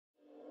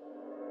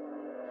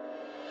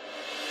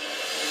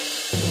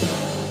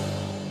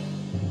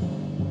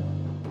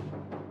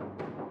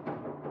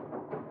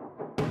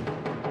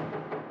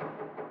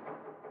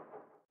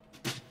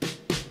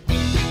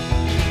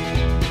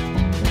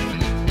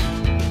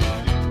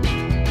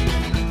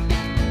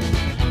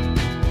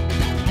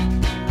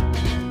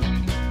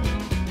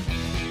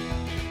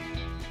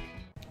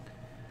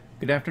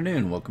Good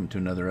afternoon. Welcome to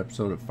another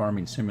episode of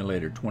Farming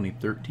Simulator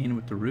 2013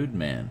 with the Rude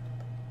Man.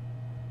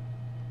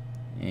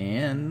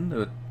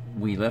 And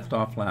we left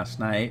off last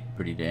night,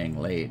 pretty dang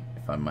late,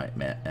 if I might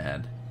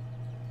add.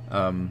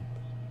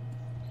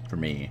 For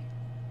me,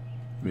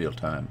 real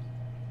time.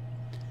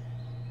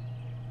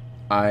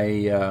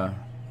 I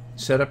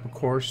set up a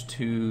course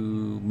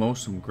to mow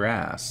some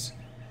grass.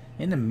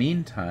 In the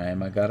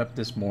meantime, I got up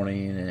this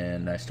morning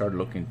and I started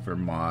looking for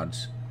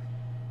mods.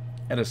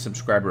 Had a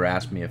subscriber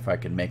ask me if I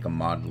could make a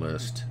mod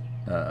list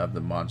of the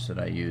mods that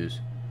I use.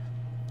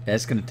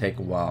 It's going to take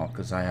a while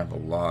because I have a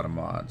lot of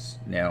mods.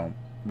 Now,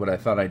 what I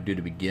thought I'd do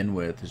to begin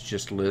with is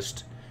just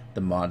list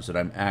the mods that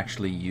I'm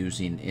actually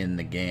using in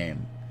the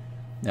game.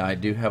 Now, I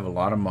do have a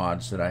lot of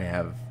mods that I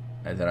have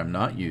that I'm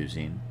not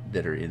using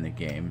that are in the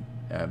game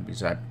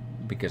because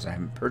I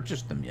haven't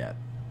purchased them yet.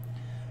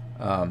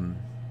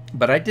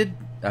 But I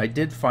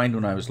did find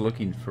when I was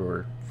looking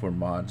for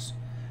mods,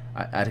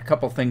 I had a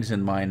couple things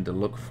in mind to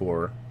look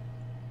for.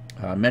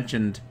 I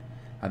mentioned,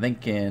 I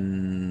think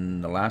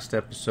in the last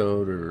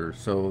episode or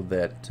so,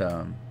 that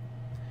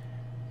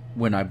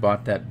when I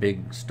bought that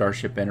big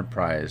Starship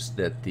Enterprise,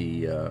 that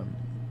the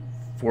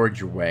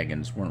forager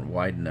wagons weren't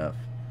wide enough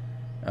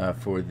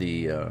for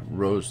the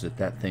rows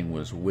that thing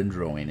was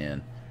windrowing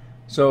in.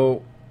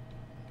 So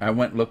I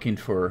went looking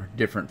for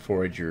different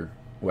forager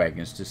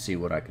wagons to see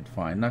what I could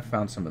find, and I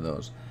found some of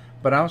those.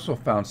 But I also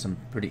found some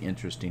pretty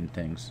interesting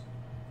things.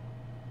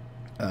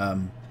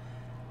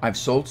 I've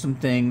sold some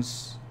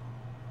things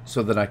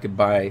so that I could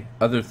buy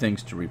other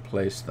things to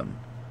replace them,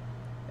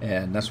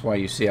 and that's why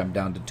you see I'm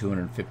down to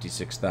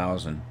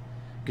 256,000,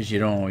 because you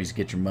don't always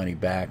get your money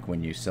back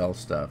when you sell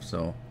stuff.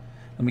 So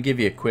let me give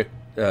you a quick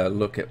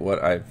look at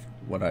what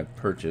I've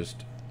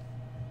purchased,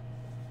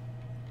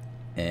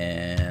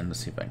 and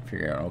let's see if I can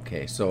figure out.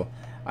 Okay, so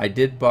I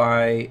did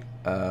buy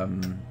I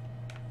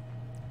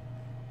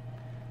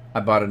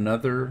bought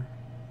another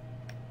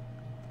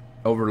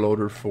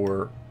overloader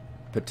for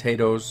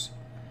potatoes,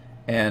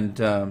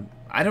 and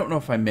I don't know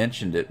if I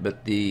mentioned it,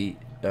 but the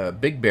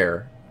Big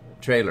Bear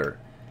trailer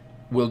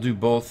will do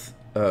both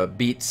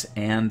beets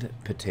and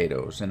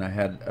potatoes, and I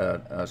had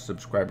a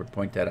subscriber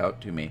point that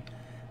out to me.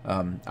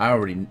 I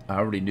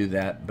already knew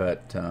that,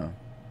 but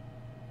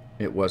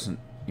it wasn't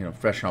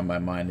fresh on my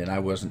mind, and I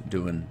wasn't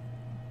doing.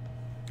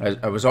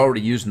 I was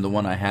already using the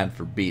one I had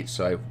for beets,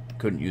 so I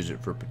couldn't use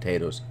it for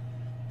potatoes.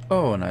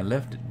 Oh, and I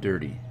left it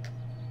dirty.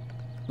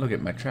 Look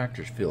at my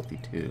tractor's filthy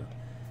too.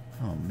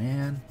 Oh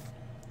man,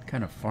 what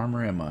kind of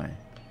farmer am I?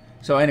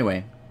 So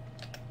anyway,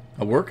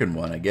 a working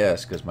one, I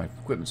guess, because my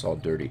equipment's all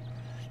dirty.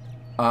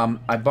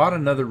 I bought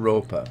another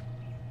Ropa,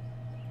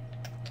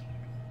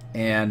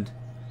 and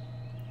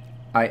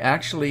I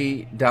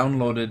actually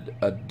downloaded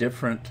a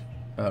different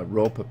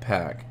Ropa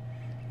pack.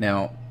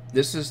 Now,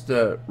 this is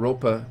the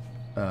Ropa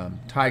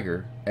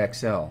Tiger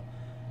XL,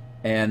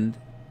 and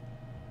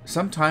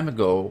some time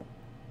ago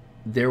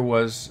there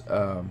was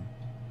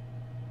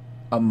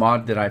a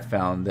mod that I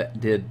found that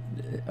did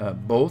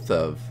both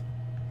of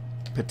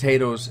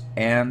potatoes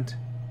and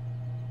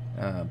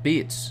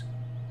beets,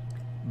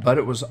 but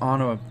it was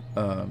on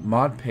a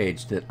mod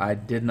page that I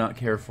did not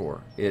care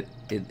for. It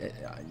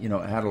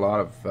had a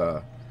lot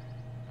of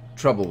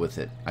trouble with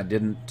it. I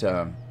didn't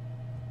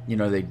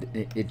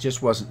it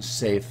just wasn't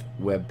safe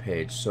web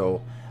page.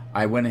 So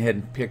I went ahead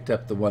and picked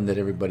up the one that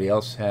everybody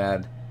else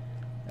had,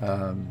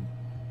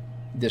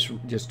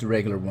 just a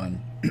regular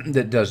one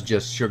that does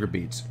just sugar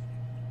beets.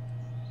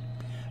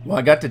 Well,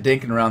 I got to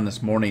dinking around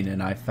this morning,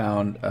 and I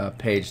found a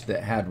page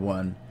that had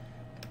one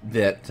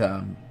that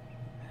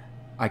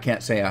I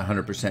can't say I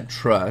 100%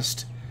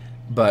 trust,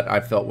 but I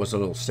felt was a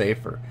little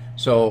safer.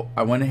 So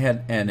I went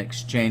ahead and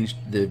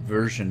exchanged the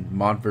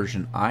mod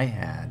version I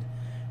had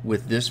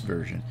with this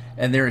version,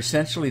 and they're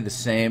essentially the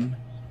same.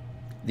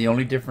 The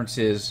only difference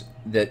is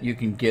that you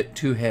can get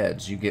two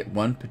heads. You get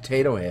one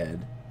potato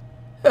head.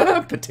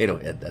 Potato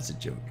head, that's a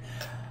joke.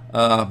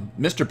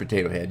 Mr.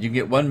 Potato Head. You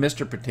get one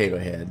Mr. Potato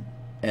Head,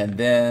 and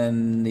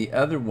then the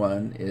other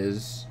one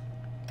is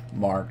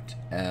marked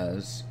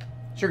as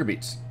sugar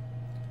beets.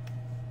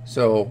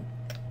 So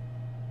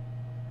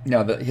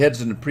now the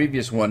heads in the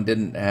previous one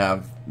didn't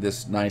have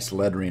this nice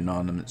lettering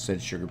on them that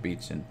said sugar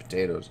beets and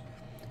potatoes.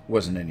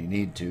 Wasn't any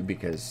need to,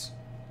 because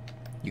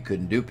you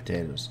couldn't do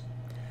potatoes.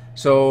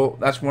 So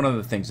that's one of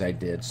the things I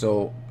did.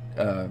 So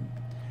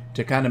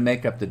to kind of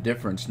make up the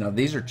difference, now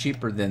these are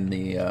cheaper than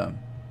the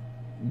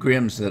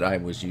Grims that I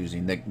was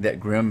using, that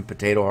Grim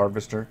potato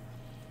harvester.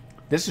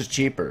 This is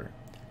cheaper.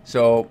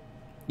 So,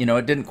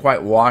 it didn't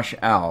quite wash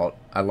out.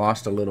 I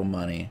lost a little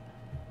money,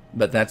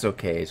 but that's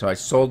okay. So I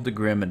sold the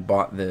Grim and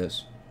bought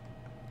this.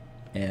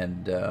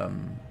 And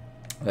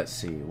let's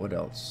see, what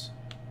else?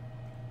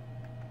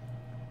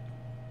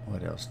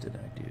 What else did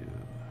I do?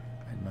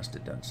 I must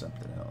have done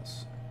something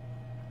else.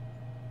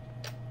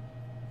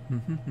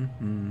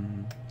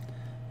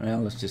 Well,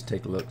 let's just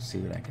take a look and see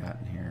what I got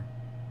in here.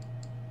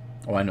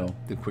 Oh, I know.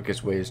 The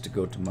quickest way is to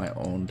go to my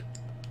owned.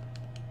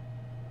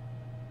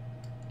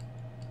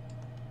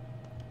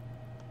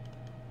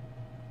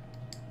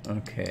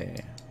 Okay.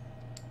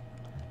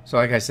 So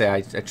like I say,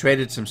 I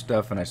traded some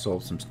stuff and I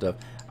sold some stuff.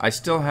 I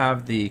still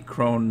have the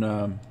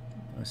Krone,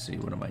 let's see,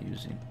 what am I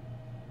using?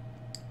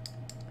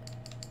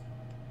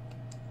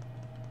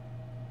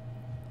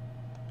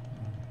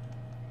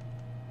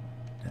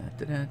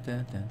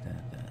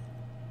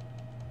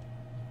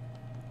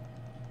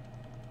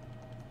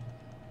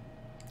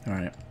 All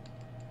right.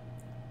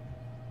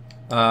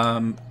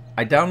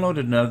 I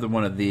downloaded another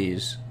one of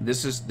these.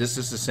 This is the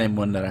same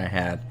one that I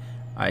had.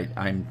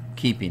 I'm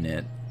keeping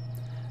it.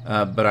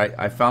 But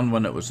I found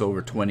one that was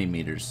over 20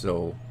 meters,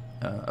 so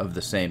of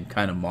the same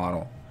kind of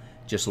model,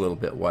 just a little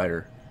bit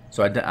wider.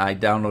 So I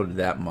downloaded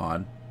that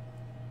mod,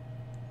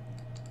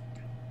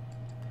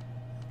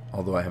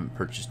 although I haven't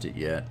purchased it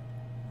yet.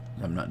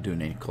 I'm not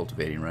doing any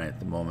cultivating right at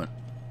the moment.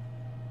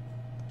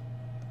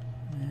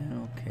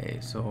 Okay,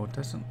 so it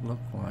doesn't look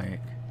like...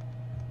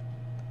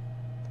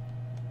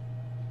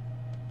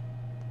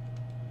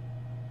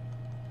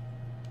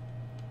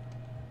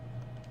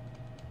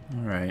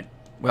 Alright.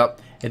 Well,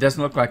 it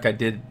doesn't look like I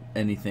did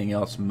anything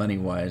else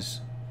money-wise.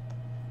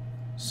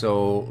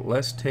 So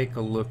let's take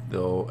a look,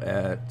 though,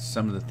 at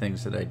some of the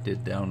things that I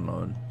did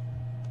download.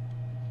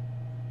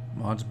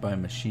 Mods by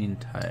machine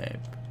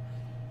type.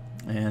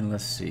 And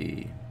let's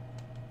see.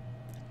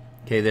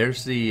 Okay,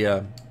 there's the...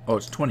 oh,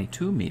 it's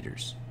 22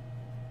 meters.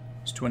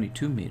 It's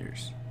 22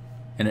 meters.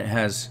 And it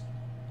has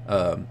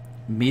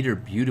meter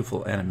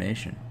beautiful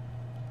animation.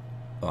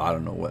 Well, I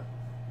don't know what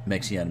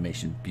makes the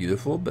animation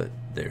beautiful, but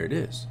there it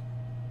is.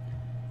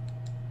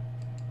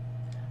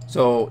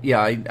 So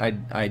yeah, I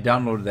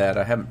downloaded that.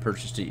 I haven't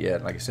purchased it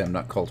yet. Like I said, I'm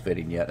not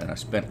cultivating yet, and I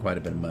spent quite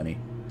a bit of money.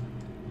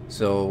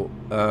 So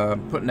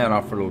putting that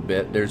off for a little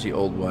bit. There's the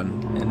old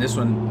one, and this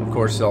one, of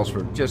course, sells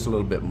for just a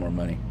little bit more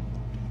money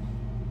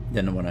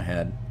than the one I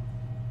had.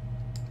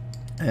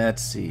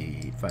 Let's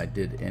see if I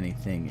did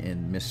anything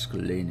in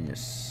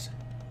miscellaneous.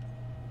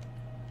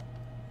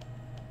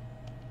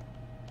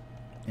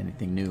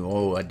 Anything new?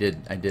 Oh, I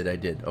did.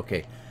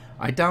 Okay,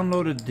 I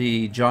downloaded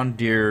the John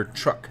Deere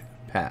truck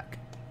pack.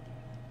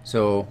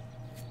 So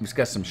it's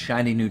got some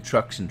shiny new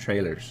trucks and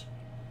trailers.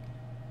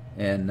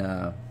 And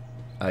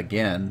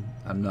again,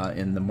 I'm not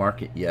in the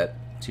market yet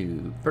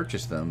to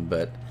purchase them,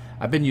 but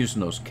I've been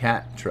using those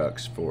cat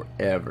trucks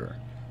forever.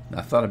 And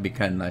I thought it'd be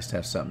kind of nice to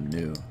have something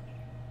new.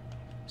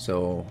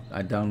 So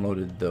I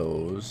downloaded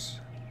those.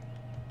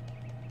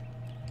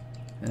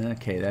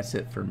 Okay, that's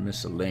it for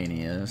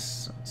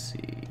miscellaneous. Let's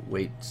see,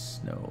 weights,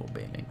 no,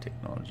 baling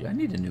technology. I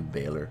need a new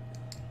baler.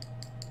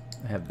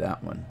 I have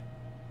that one,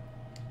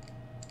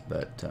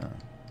 but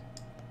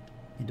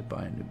need to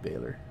buy a new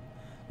baler.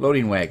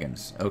 Loading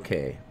wagons.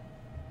 Okay,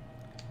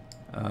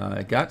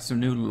 I got some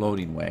new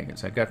loading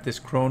wagons. I got this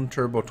Krone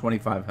Turbo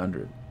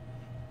 2500,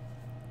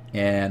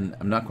 and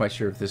I'm not quite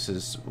sure if this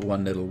is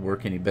one that'll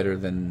work any better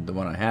than the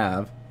one I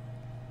have,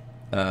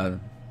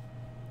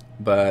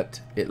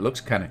 but it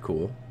looks kind of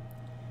cool.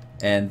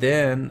 And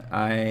then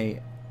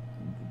I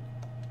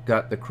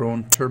got the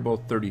Krone Turbo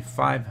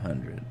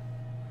 3500.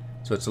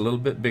 So it's a little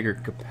bit bigger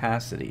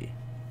capacity.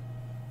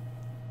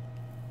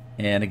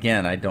 And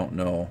again, I don't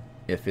know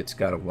if it's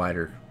got a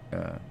wider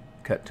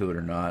cut to it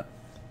or not.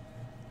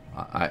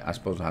 I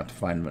suppose I'll have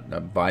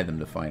to buy them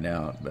to find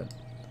out. But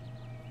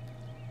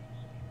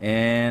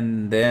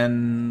and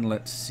then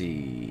let's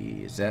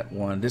see, is that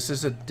one? This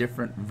is a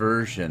different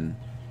version.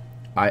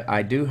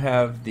 I do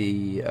have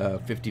the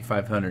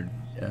 5500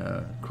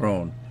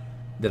 Krone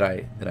that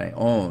I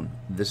own.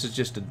 This is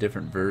just a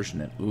different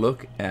version. And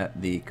look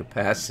at the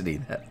capacity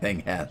that thing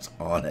has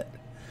on it.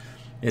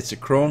 It's a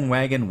Krone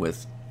wagon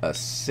with a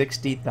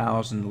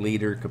 60,000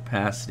 liter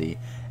capacity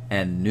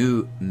and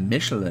new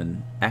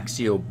Michelin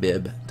Axio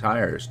bib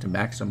tires to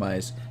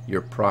maximize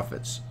your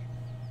profits.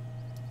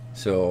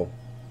 So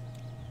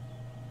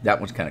that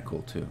one's kind of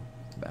cool too.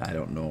 I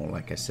don't know,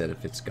 like I said,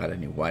 if it's got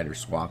any wider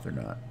swath or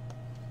not.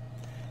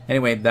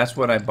 Anyway, that's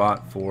what I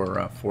bought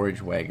for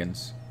forage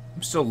wagons.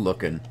 I'm still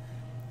looking.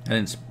 I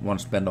didn't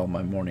want to spend all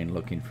my morning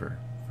looking for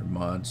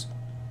mods.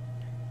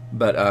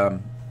 But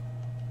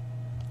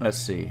let's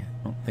see.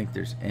 I don't think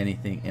there's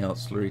anything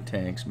else. Slurry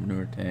tanks,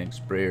 manure tanks,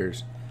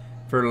 sprayers,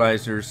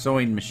 fertilizers,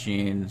 sowing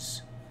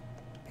machines,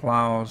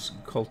 plows,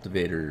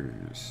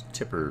 cultivators,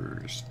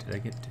 tippers. Did I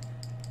get...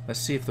 Let's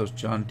see if those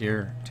John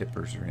Deere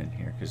tippers are in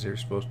here, because they're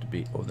supposed to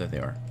be... Oh, there they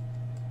are.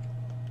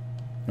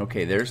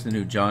 Okay, there's the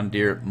new John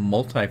Deere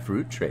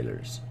multi-fruit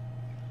trailers.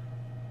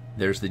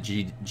 There's the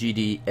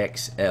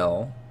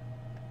GDXL,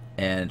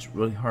 and it's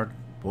really hard.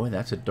 Boy,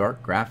 that's a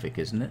dark graphic,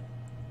 isn't it?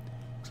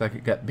 Looks like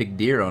it got big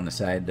deer on the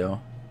side,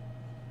 though.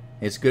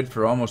 It's good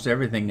for almost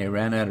everything. They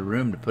ran out of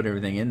room to put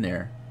everything in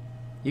there.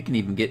 You can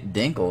even get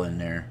Dinkle in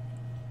there.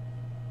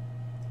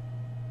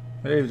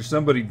 Hey, there's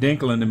somebody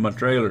dinkling in my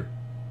trailer.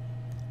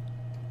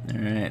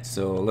 Alright,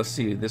 so let's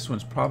see. This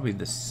one's probably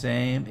the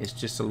same. It's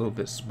just a little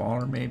bit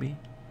smaller, maybe.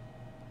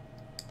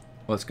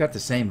 Well, it's got the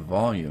same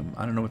volume.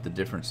 I don't know what the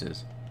difference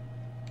is.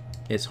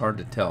 It's hard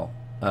to tell.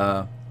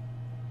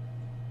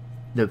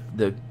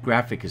 The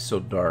graphic is so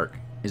dark.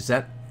 Is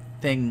that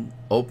thing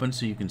open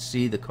so you can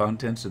see the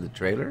contents of the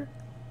trailer?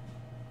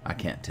 I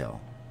can't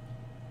tell.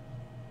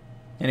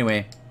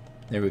 Anyway,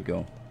 there we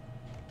go.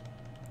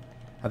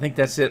 I think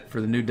that's it for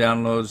the new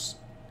downloads.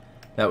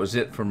 That was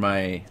it for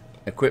my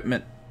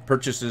equipment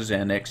purchases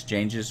and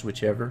exchanges,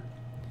 whichever.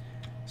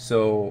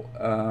 So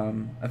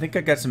I think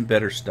I got some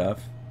better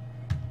stuff.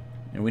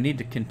 And we need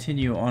to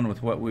continue on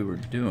with what we were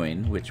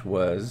doing, which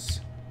was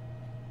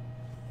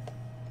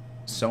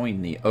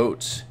sowing the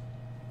oats.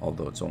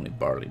 Although it's only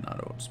barley,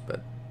 not oats,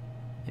 but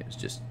it was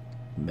just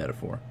a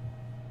metaphor.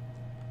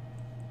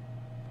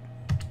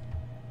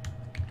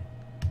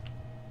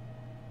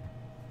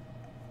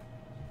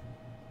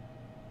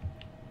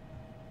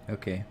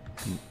 Okay.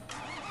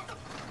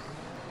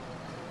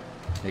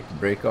 Take the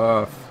brake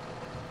off.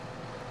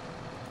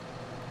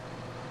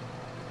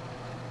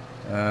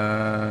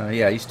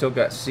 Yeah, he still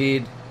got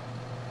seed.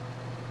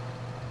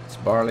 It's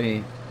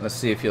barley. Let's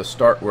see if he'll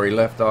start where he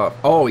left off.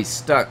 Oh, he's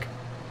stuck.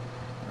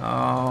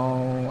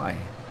 Oh,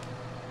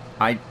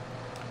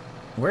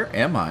 where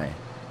am I?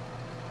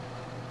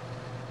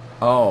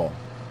 Oh,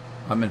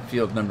 I'm in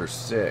field number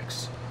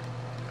 6.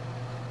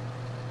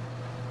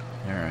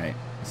 Alright,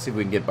 let's see if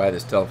we can get by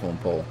this telephone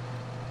pole.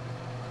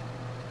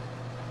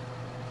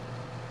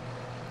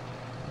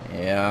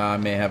 Yeah, I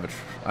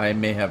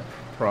may have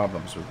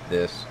problems with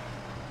this.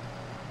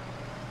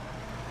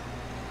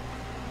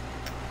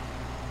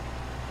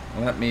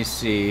 Let me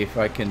see if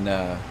I can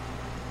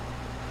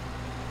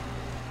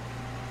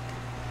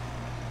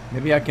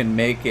maybe I can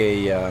make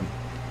a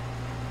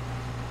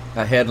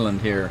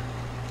headland here.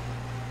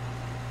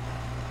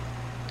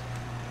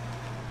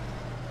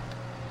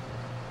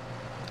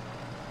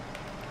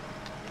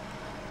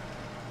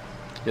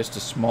 Just a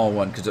small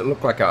one, because it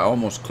looked like I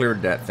almost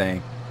cleared that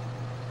thing.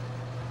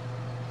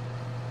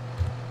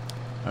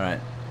 Alright.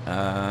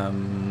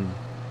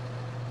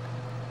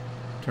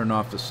 Turn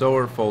off the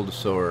sower, fold the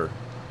sower.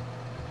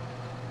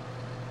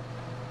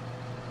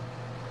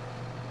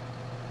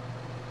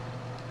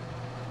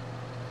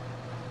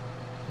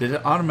 Did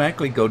it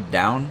automatically go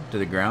down to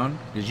the ground?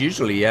 Because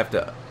usually you have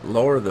to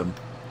lower them.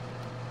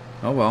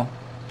 Oh well.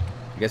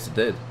 I guess it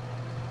did.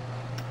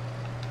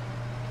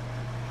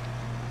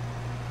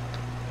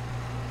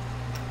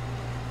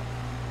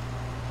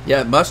 Yeah,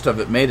 it must have.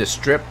 It made a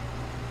strip.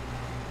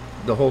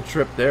 The whole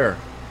trip there.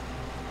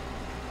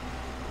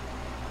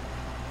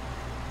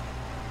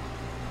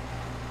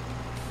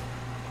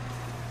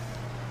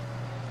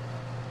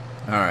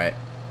 Alright.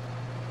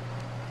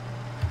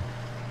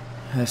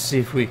 Let's see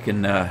if we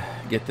can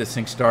get this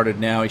thing started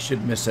now. He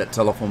should miss that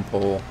telephone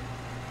pole.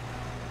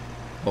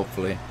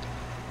 Hopefully.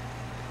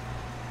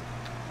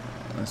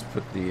 Let's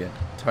put the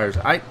tires.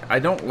 I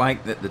don't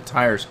like that the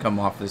tires come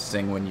off this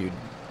thing when you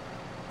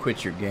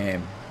quit your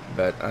game,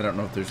 but I don't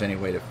know if there's any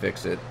way to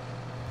fix it.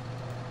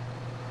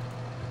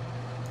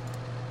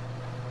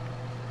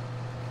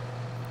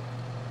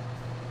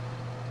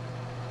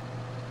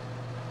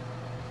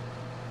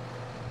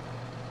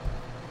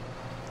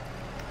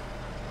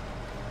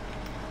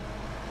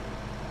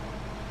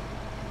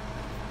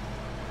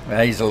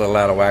 He's a little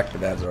out of whack,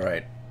 but that's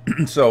alright.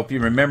 So if you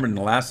remember in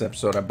the last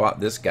episode, I bought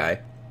this guy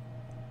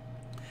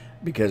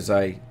because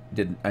I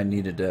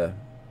needed a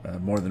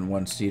more than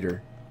one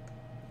seater,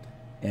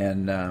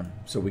 and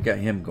so we got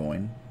him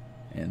going,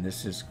 and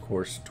this is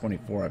course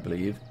 24, I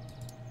believe.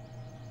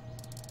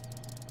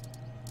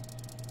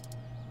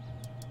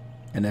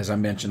 And as I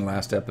mentioned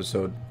last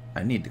episode,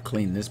 I need to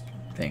clean this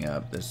thing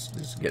up. This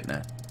is getting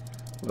a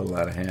little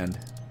out of hand.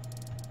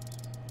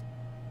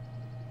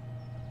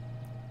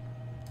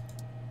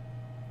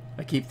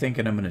 I keep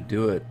thinking I'm going to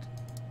do it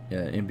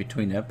in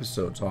between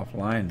episodes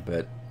offline,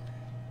 but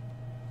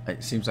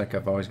it seems like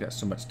I've always got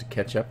so much to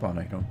catch up on,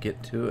 I don't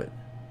get to it.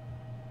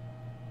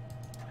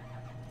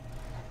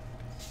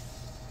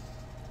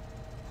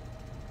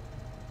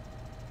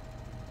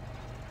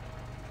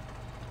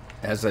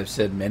 As I've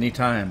said many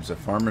times, a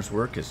farmer's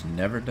work is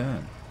never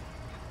done.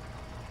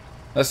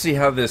 Let's see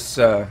how this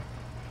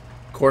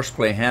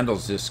courseplay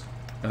handles this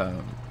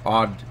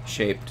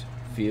odd-shaped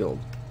field.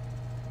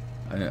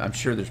 I'm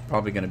sure there's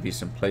probably going to be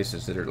some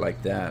places that are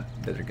like that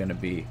are going to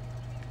be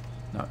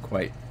not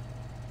quite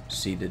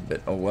seeded,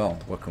 but oh well,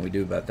 what can we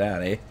do about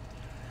that, eh?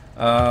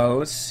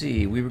 Let's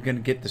see, we were going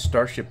to get the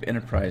Starship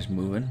Enterprise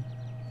moving,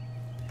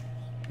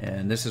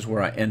 and this is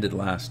where I ended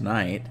last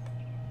night.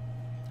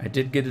 I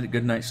did get a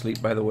good night's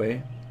sleep, by the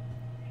way.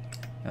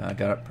 I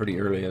got up pretty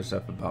early. I was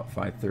up about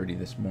 5:30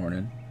 this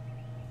morning.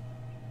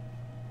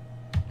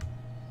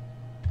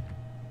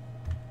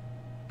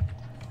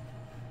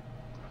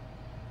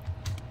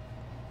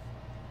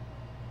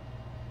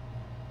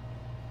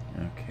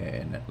 Okay,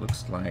 and it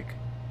looks like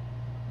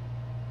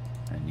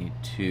I need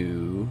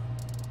to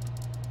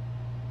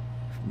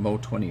mow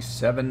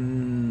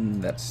 27.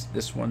 That's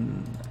this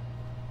one.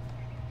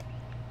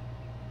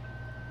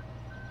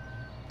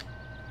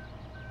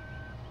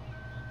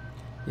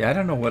 Yeah, I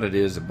don't know what it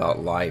is about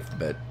life,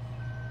 but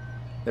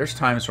there's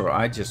times where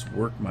I just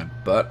work my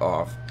butt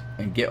off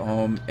and get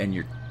home and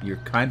you're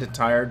kind of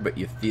tired, but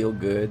you feel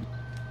good.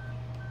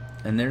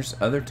 And there's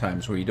other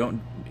times where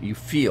you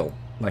feel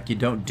like you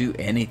don't do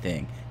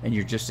anything and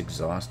you're just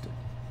exhausted.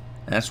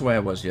 And that's the way I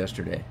was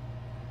yesterday.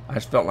 I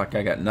just felt like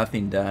I got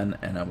nothing done,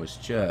 and I was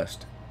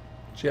just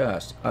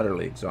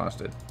utterly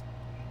exhausted.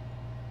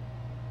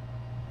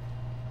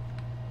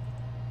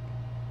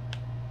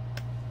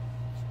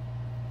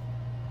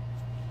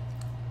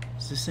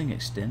 Is this thing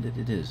extended?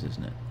 It is,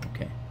 isn't it?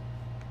 Okay.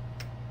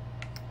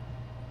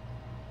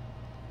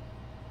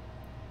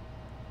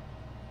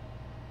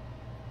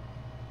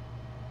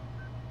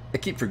 I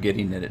keep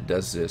forgetting that it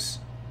does this.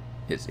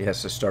 It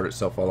has to start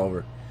itself all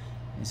over.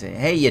 You say,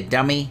 hey, you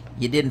dummy,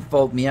 you didn't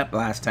fold me up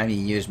last time you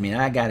used me,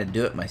 and I got to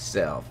do it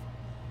myself.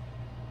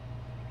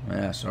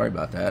 Yeah, sorry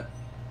about that.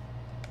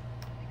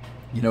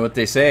 You know what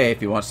they say,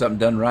 if you want something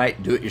done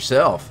right, do it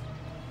yourself.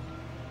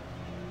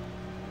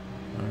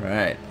 All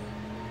right.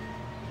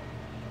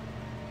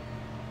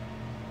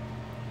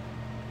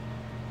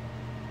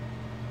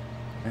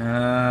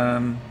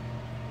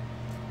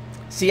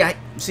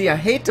 See, I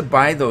hate to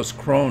buy those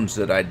crones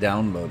that I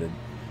downloaded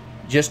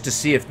just to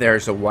see if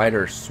there's a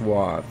wider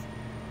swath.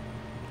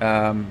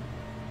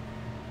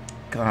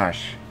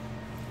 Gosh,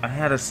 I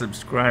had a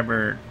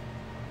subscriber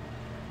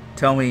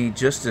tell me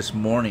just this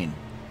morning,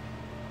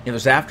 it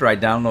was after I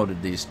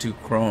downloaded these 2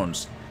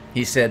 crones,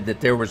 he said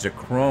that there was a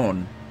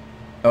crone,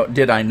 oh,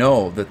 did I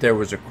know that there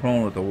was a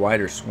crone with a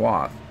wider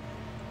swath?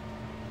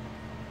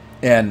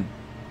 And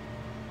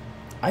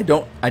I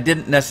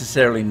didn't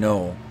necessarily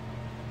know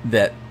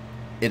that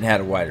it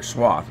had a wider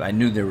swath. I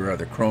knew there were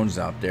other crones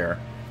out there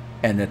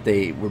and that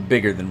they were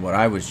bigger than what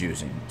I was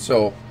using.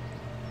 So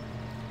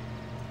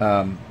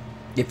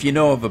if you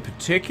know of a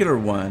particular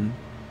one,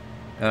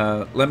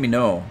 let me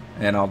know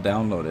and I'll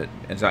download it.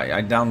 As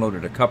I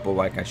downloaded a couple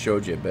like I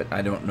showed you, but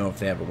I don't know if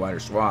they have a wider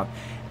swath,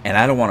 and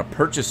I don't want to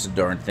purchase the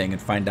darn thing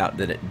and find out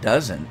that it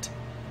doesn't.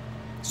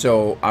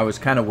 So I was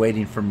kind of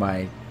waiting for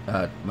my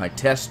my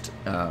test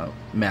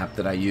map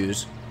that I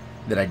use,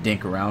 that I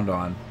dink around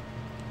on,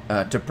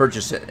 to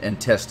purchase it and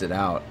test it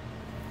out.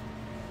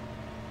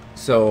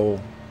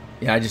 So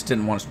yeah, I just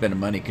didn't want to spend the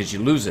money, because you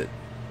lose it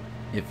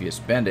if you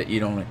spend it.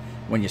 You only,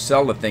 when you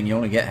sell the thing, you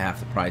only get half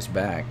the price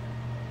back.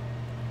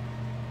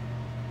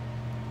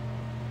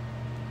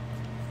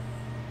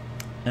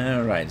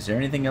 Alright, is there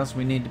anything else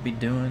we need to be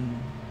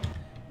doing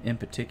in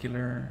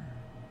particular?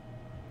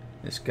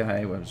 This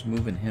guy, I was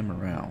moving him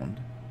around.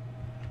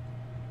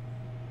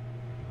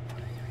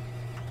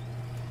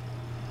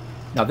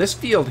 Now this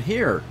field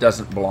here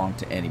doesn't belong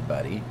to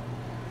anybody,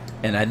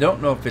 and I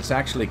don't know if it's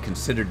actually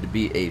considered to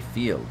be a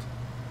field.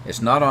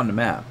 It's not on the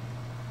map.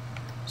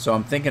 So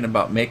I'm thinking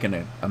about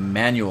making a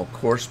manual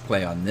course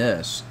play on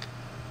this,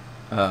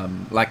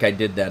 like I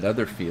did that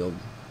other field,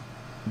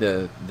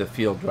 the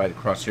field right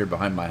across here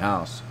behind my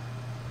house.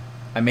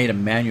 I made a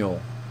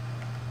manual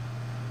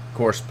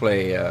course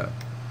play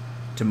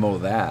to mow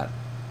that.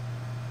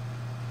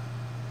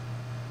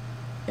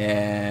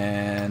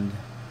 And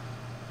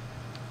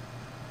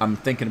I'm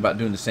thinking about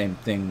doing the same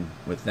thing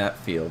with that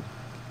field.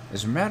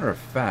 As a matter of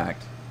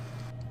fact,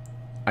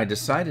 I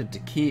decided to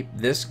keep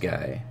this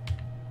guy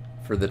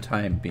for the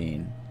time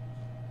being,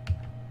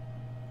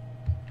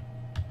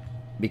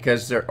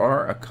 because there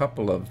are a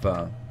couple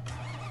of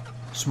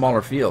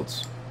smaller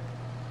fields.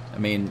 I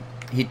mean,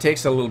 he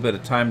takes a little bit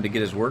of time to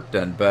get his work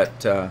done,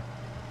 but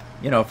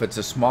you know, if it's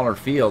a smaller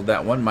field,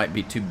 that one might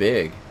be too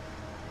big.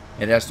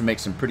 It has to make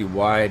some pretty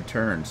wide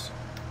turns.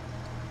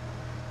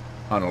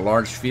 On a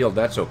large field,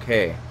 that's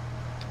okay.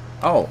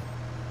 Oh,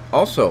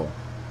 also,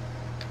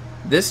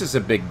 this is a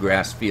big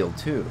grass field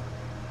too.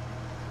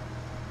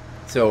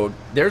 So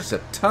there's a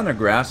ton of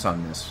grass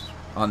on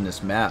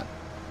this map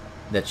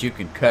that you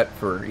can cut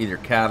for either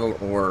cattle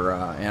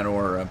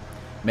or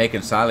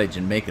making silage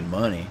and making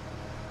money.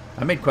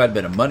 I made quite a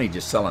bit of money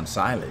just selling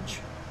silage.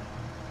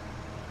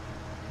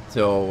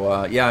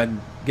 So yeah,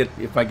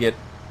 if I get,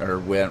 or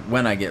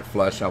when I get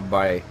flush, I'll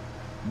buy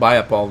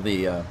up all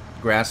the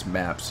grass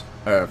maps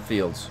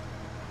fields,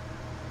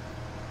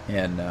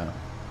 and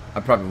I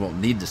probably won't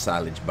need the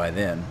silage by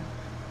then.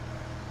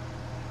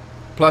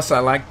 Plus, I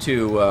like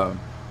to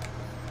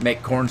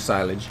make corn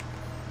silage.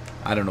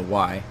 I don't know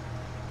why,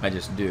 I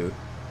just do,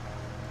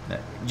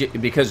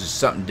 because it's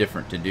something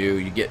different to do.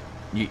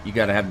 You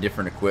got to have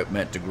different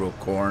equipment to grow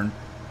corn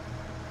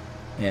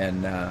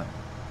and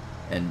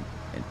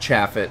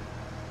chaff it.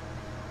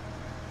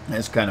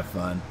 It's kind of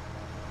fun.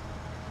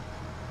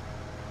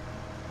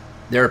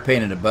 They're a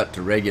pain in the butt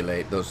to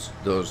regulate, those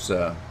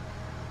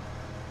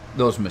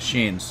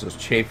machines, those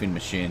chafing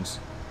machines.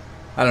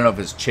 I don't know if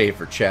it's chafe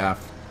or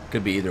chaff.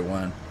 Could be either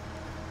one.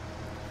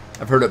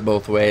 I've heard it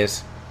both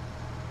ways.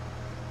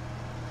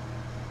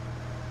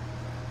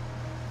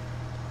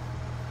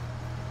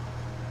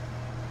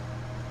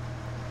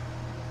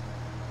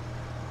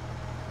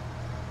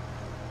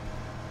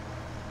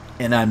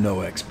 And I'm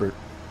no expert.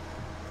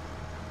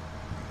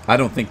 I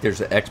don't think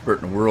there's an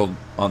expert in the world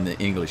on the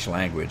English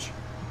language.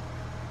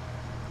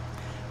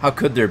 How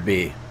could there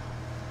be?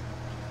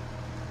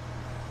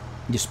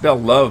 You spell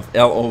love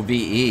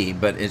L-O-V-E,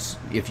 but it's,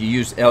 if you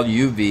use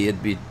L-U-V,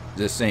 it'd be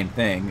the same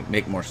thing. It'd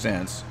make more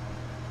sense.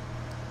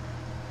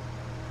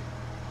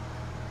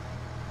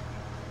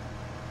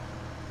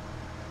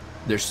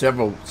 There's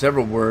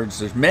several words.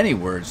 There's many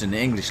words in the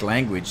English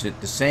language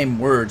that the same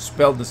word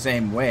spelled the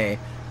same way,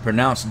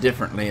 pronounced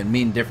differently, and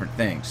mean different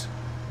things.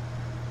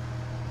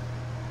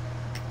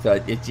 So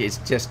it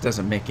just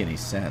doesn't make any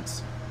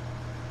sense.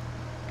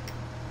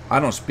 I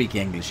don't speak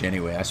English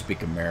anyway. I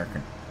speak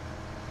American.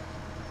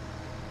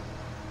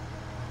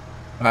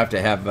 I have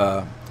to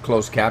have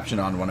closed caption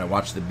on when I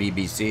watch the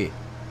BBC.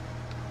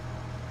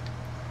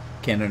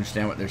 Can't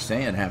understand what they're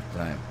saying half the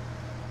time.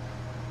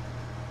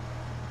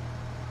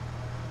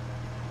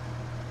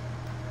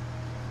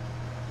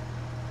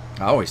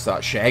 I always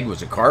thought shag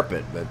was a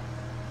carpet, but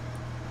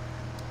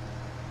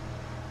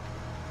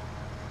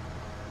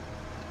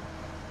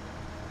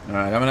all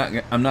right,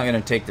 I'm not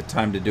going to take the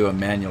time to do a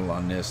manual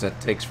on this. That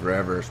takes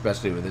forever,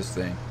 especially with this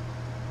thing.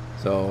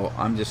 So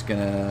I'm just going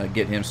to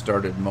get him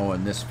started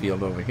mowing this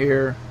field over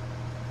here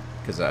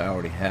because I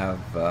already have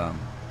a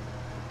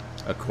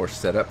course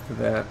set up for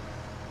that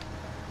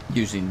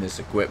using this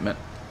equipment,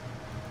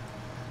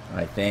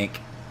 I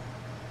think.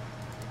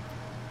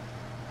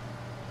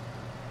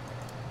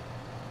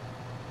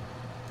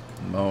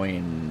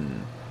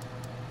 Mowing,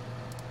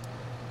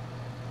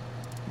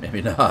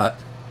 maybe not.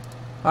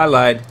 I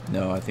lied.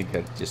 No, I think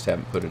I just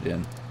haven't put it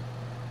in.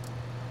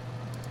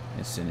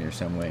 It's in here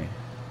some way.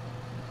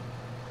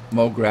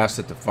 Mow grass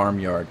at the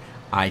farmyard.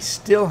 I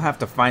still have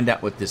to find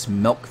out what this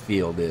milk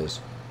field is.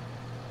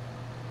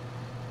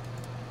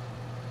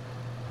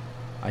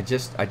 I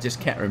just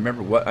can't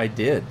remember what I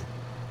did.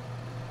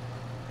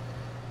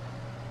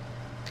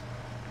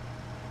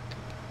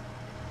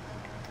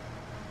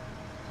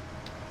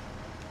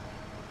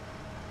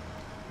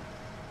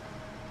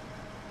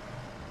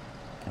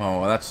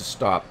 Oh, well, that's a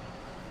stop.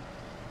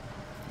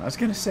 I was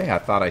going to say I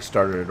thought I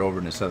started it over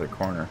in this other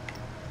corner.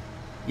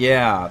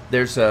 Yeah,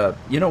 there's a...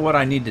 You know what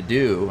I need to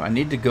do? I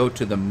need to go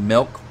to the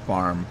milk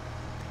farm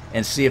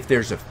and see if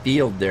there's a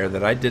field there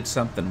that I did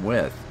something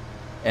with.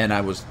 And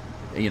I was,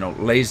 you know,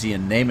 lazy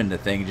in naming the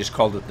thing. Just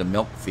called it the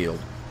milk field.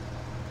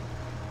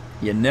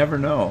 You never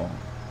know.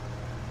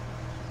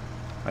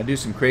 I do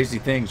some crazy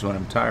things when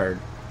I'm tired.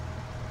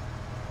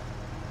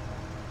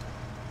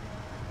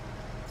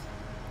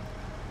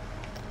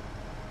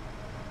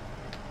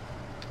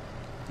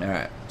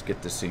 Alright, let's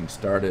get this thing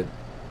started.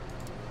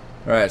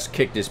 Alright, let's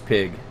kick this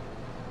pig.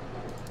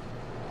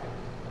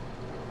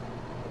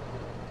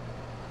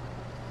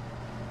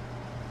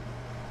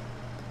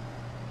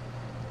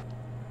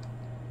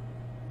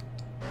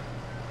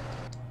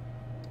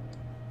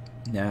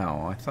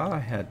 Now, I thought I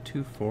had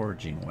 2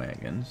 foraging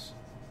wagons.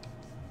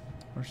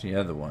 Where's the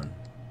other one?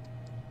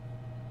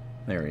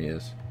 There he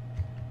is.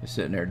 He's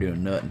sitting there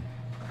doing nothing.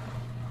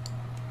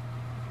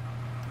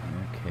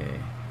 Okay.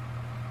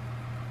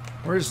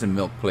 Where's the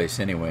milk place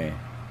anyway?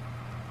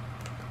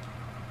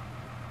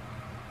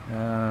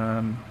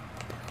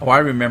 Oh, I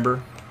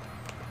remember.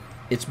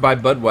 It's by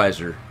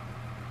Budweiser.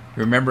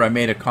 Remember I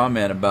made a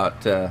comment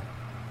about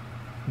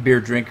beer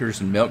drinkers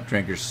and milk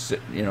drinkers,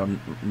 you know,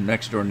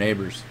 next door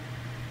neighbors.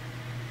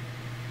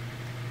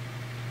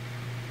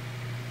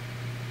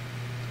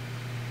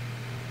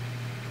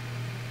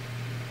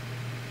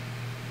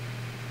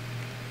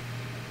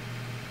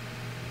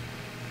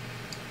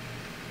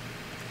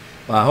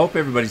 Well, I hope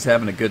everybody's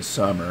having a good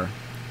summer.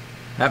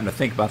 I happened to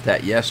think about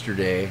that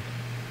yesterday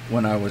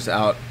when I was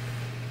out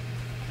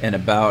and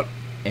about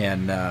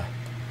and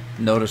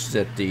noticed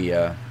that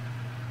the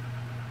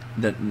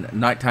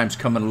nighttime's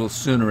coming a little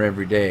sooner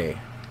every day.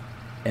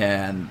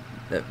 And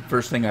the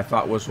first thing I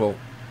thought was, well,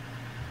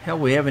 hell,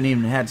 we haven't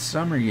even had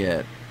summer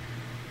yet.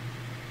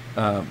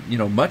 You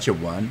know, much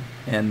of one.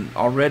 And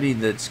already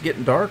that's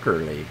getting dark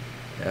early.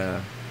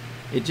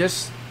 It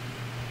just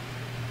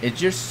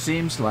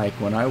seems like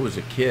when I was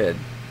a kid,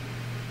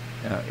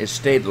 it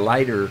stayed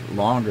lighter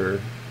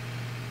longer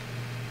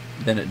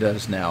than it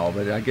does now.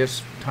 But I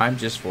guess time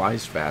just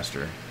flies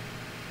faster.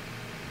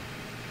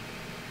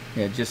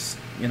 It just,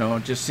 you know,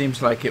 it just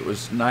seems like it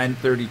was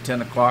 9:30,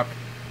 10 o'clock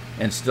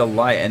and still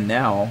light. And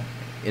now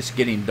it's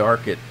getting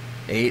dark at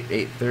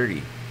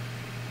 8:30.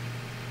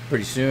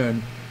 Pretty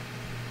soon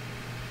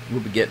we'll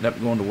be getting up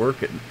and going to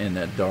work in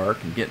the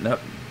dark, and getting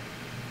up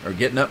and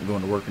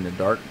going to work in the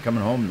dark, and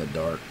coming home in the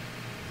dark.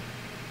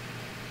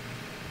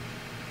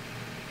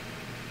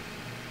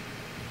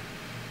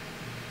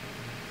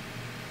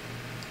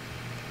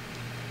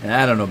 And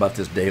I don't know about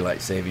this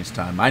daylight savings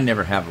time. I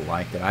never have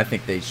liked it. I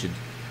think they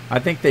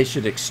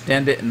should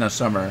extend it in the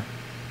summer,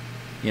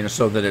 you know,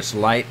 so that it's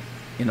light,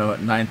 you know,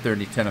 at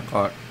 9:30, 10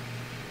 o'clock,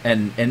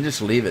 and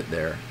just leave it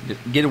there.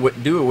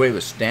 Just do away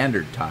with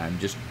standard time.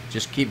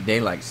 Just keep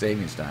daylight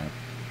savings time.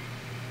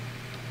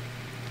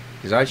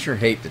 Because I sure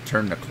hate to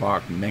turn the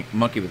clock,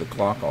 monkey with the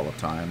clock all the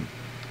time.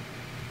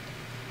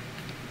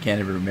 Can't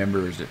even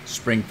remember, is it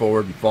spring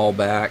forward and fall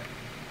back?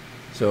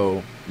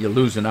 So you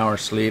lose an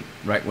hour's sleep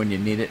right when you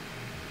need it.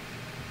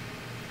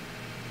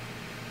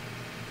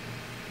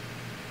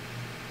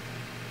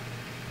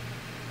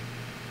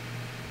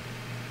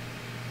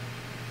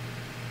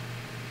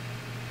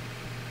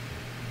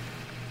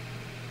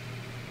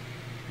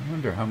 I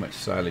wonder how much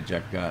silage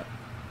I've got.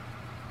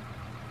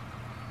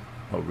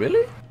 Oh,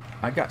 really?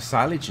 I got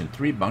silage in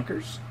 3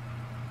 bunkers?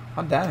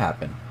 How'd that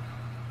happen?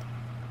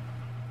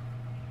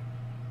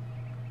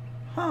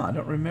 Huh, I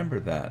don't remember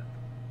that.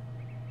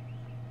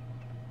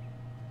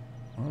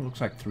 Well, it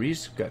looks like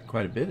 3's got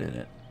quite a bit in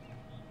it.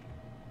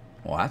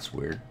 Well, that's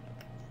weird.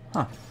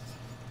 Huh.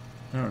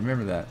 I don't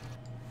remember that.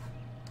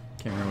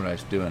 Can't remember what I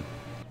was doing.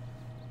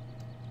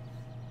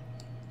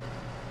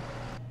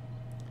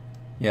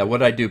 Yeah,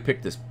 what'd I do?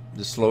 Pick this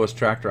the slowest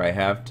tractor I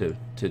have to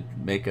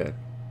make a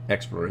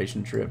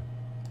exploration trip.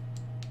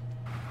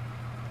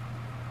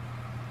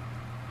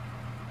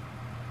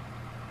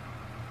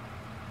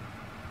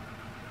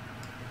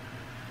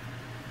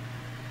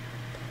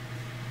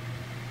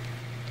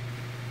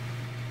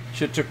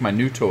 Should've took my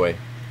new toy.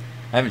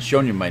 I haven't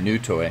shown you my new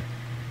toy.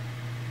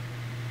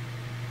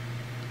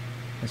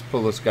 Let's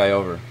pull this guy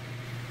over.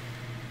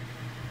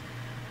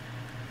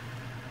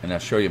 And I'll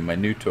show you my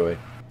new toy.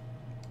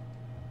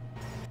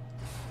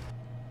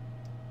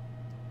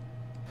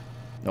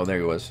 Oh, there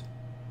he was.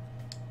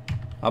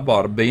 I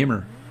bought a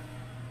Beamer.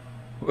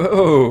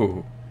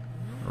 Whoa!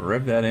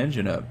 Rev that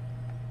engine up.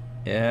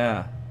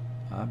 Yeah,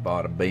 I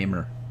bought a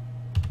Beamer.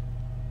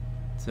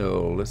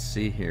 So let's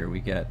see here.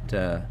 We got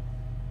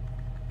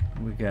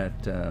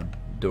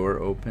door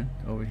open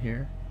over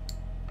here.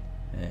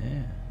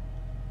 Yeah,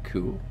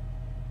 cool.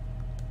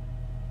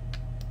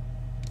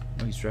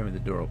 Oh, he's driving the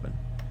door open.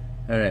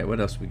 All right,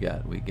 what else we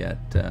got? We got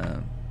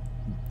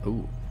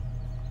ooh,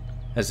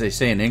 as they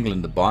say in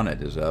England, the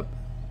bonnet is up.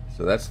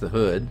 So that's the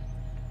hood,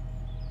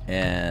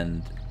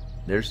 and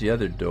there's the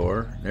other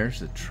door. There's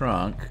the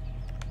trunk.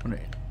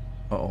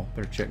 Uh-oh,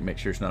 better check, make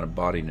sure it's not a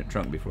body in the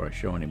trunk before I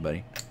show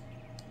anybody.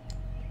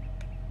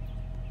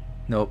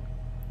 Nope,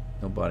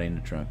 no body in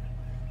the trunk.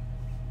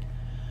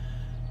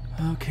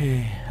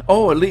 Okay.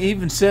 Oh, it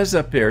even says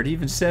up there. It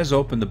even says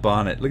open the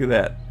bonnet. Look at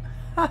that.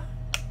 Ha!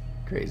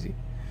 Crazy.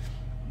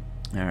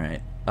 All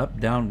right, up,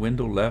 down,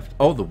 window, left.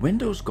 Oh, the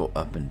windows go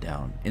up and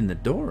down in the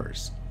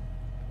doors.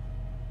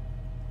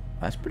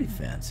 That's pretty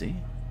fancy.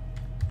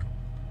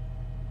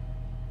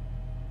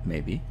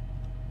 Maybe.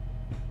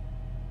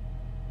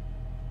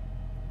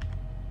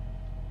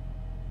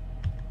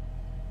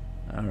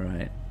 All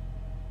right.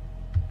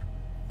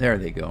 There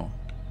they go.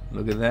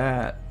 Look at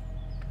that.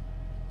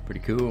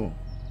 Pretty cool.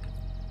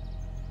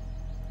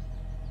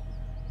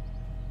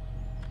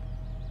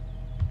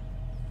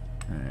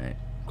 All right.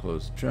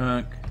 Close the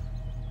trunk.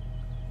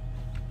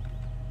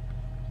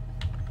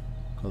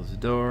 Close the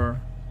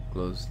door.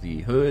 Close the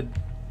hood.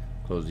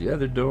 Close the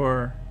other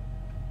door.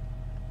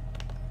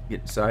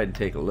 Get inside and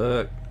take a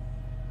look.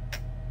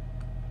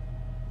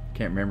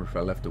 Can't remember if I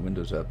left the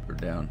windows up or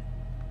down.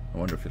 I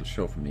wonder if it'll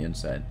show from the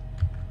inside.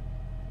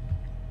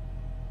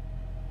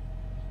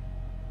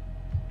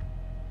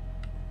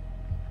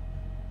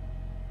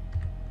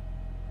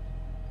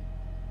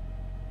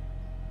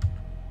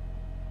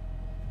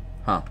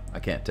 Huh, I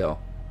can't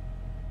tell.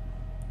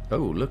 Oh,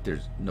 look,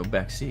 there's no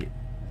back seat.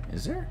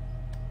 Is there?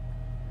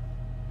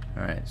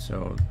 Alright,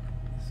 so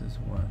this is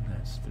 1,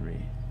 that's 3.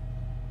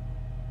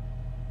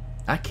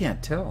 I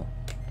can't tell.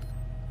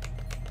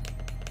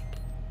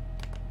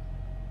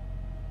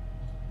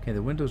 Okay,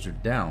 the windows are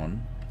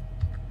down.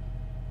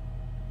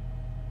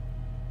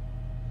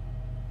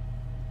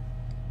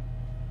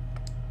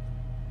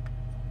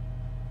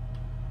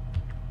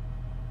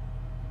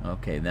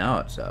 Okay, now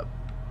it's up.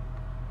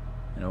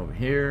 And over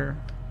here,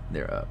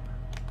 they're up.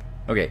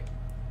 Okay.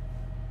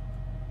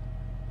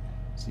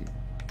 Let's see.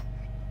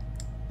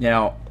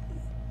 Now,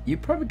 you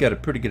probably got a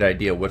pretty good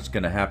idea what's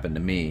going to happen to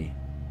me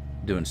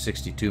doing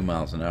 62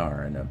 miles an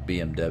hour in a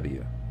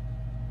BMW.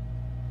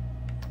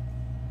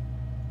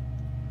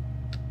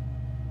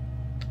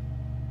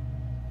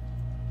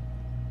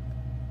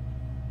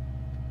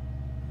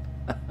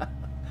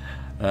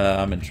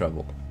 I'm in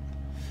trouble.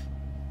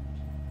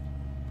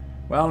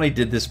 Well, I only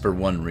did this for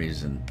one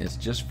reason. It's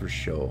just for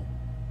show.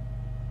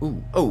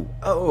 Ooh, oh,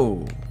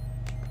 oh!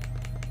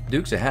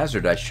 Dukes of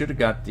Hazzard. I should have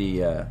got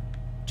the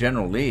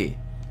General Lee.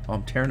 Oh,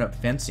 I'm tearing up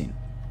fencing.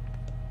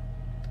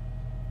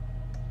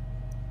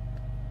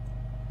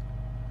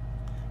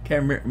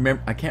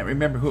 I can't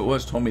remember who it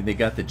was told me they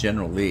got the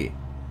General Lee.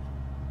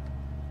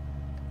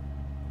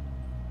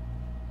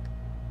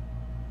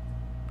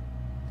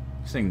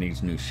 This thing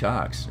needs new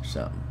shocks or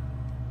something.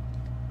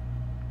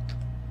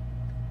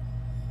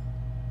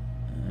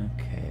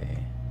 Okay.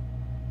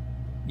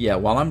 Yeah,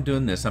 while I'm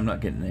doing this, I'm not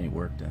getting any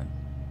work done.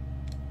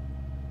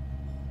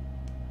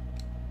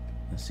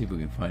 Let's see if we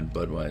can find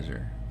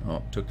Budweiser.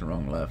 Oh, took the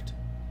wrong left.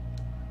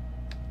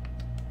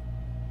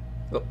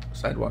 Oh,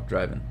 sidewalk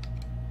driving.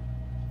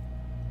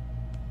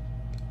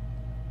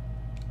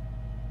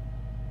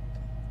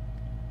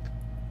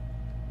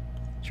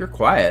 Sure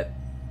quiet.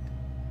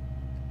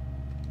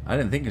 I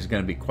didn't think it was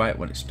going to be quiet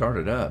when it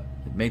started up.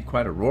 It made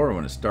quite a roar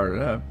when it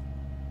started up.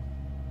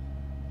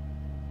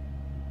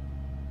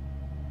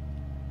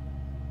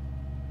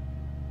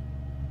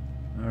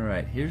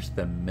 Alright, here's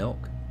the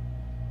milk.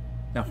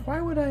 Now,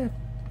 why would I have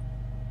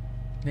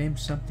named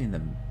something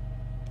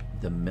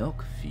the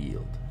milk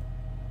field?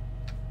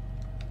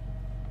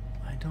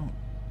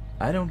 I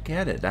I don't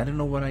get it. I don't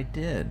know what I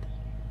did.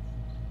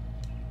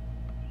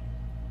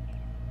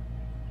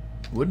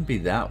 Wouldn't be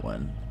that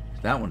one.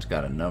 That one's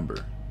got a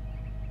number.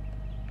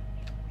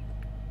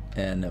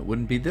 And it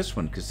wouldn't be this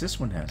one, because this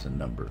one has a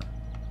number.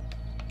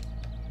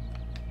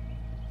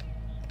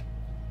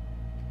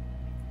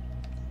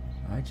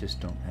 I just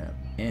don't have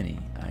any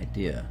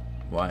idea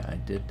why I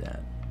did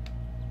that.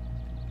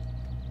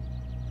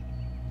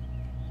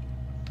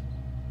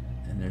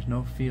 And there's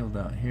no field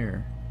out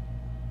here.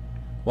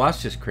 Well,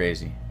 that's just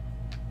crazy.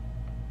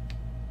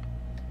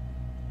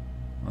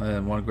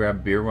 Want to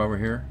grab beer while we're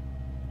here?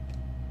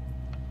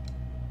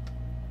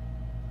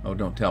 Oh,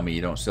 don't tell me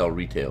you don't sell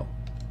retail.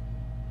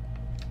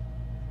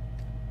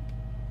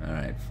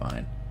 Alright,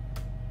 fine.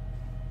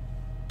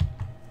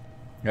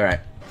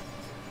 Alright.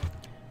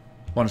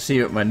 Want to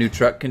see what my new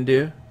truck can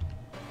do?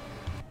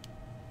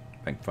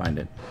 If I can find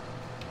it.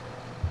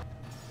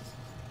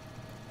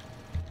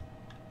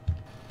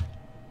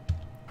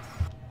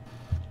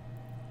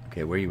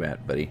 Okay, where you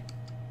at, buddy?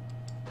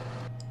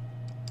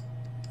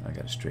 I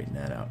gotta straighten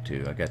that out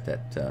too. I got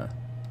that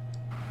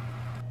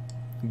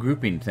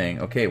grouping thing.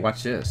 Okay,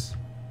 watch this.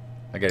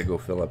 I gotta go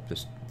fill up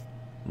this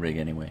rig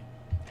anyway.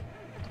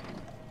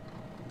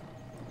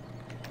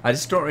 I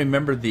just don't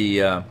remember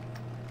the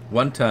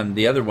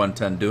the other 1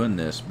 ton doing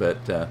this, but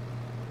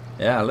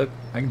yeah, look,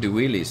 I can do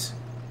wheelies.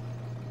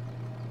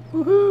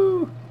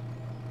 Woohoo!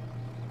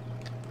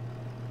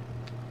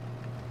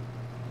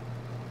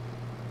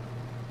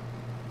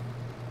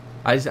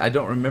 I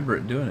don't remember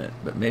it doing it,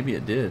 but maybe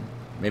it did.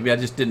 Maybe I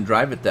just didn't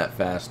drive it that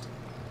fast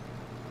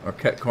or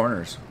cut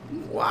corners.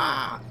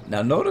 Wow!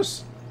 Now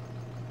notice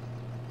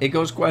it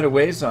goes quite a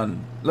ways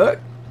on. Look,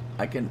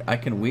 I can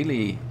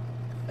wheelie.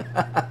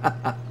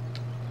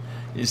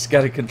 You just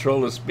got to control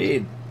the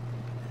speed.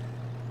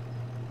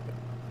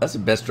 That's the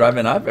best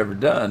driving I've ever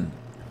done.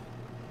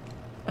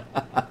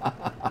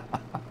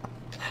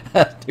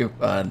 That's too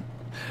fun.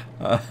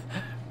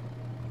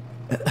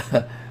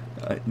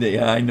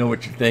 Yeah, I know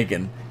what you're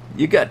thinking.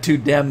 You got too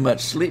damn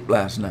much sleep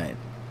last night.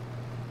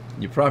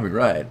 You're probably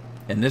right.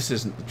 And this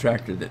isn't the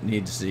tractor that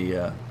needs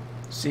the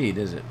seed,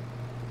 is it?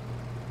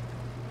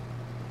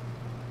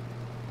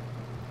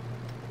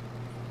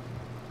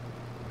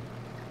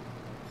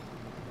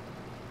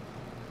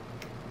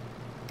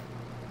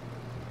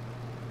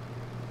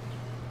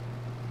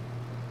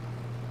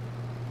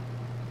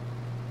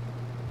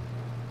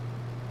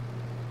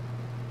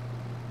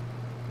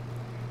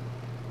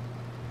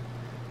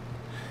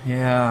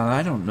 Yeah,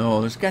 I don't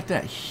know. It's got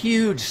that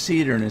huge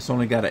seeder and it's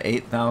only got an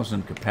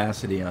 8,000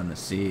 capacity on the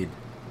seed.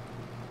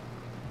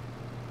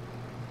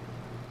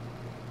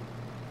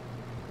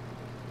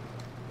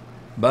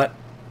 But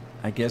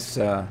I guess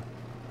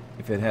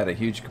if it had a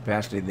huge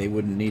capacity, they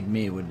wouldn't need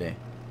me, would they?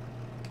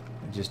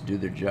 They'd just do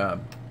their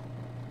job.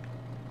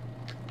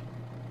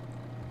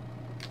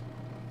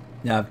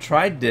 Now I've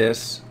tried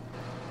this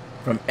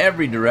from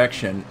every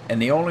direction,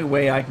 and the only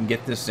way I can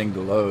get this thing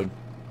to load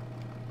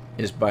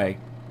is by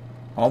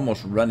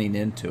almost running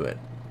into it.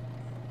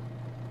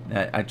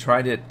 Now, I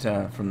tried it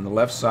from the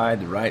left side,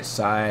 the right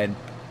side,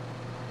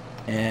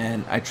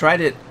 and I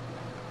tried it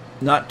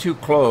not too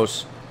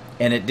close,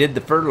 and it did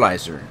the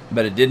fertilizer,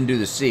 but it didn't do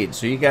the seed.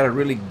 So you got to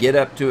really get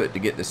up to it to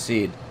get the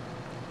seed.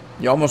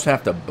 You almost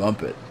have to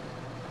bump it.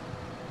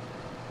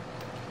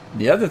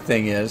 The other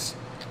thing is,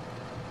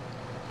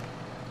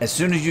 as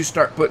soon as you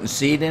start putting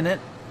seed in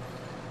it,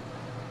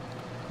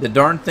 the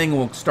darn thing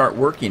will start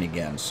working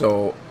again.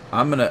 So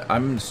I'm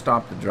gonna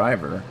stop the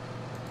driver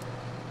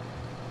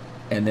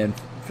and then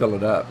fill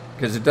it up,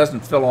 because it doesn't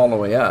fill all the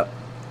way up.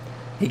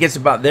 He gets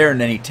about there and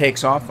then he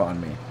takes off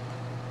on me.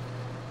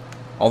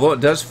 Although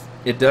it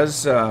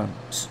does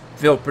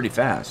fill pretty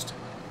fast.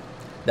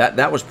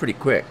 That was pretty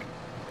quick.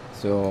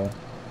 So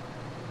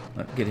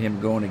let's get him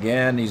going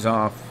again. He's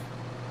off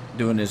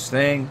doing his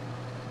thing,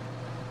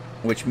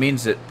 which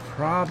means that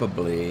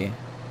probably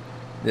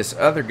this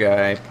other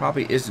guy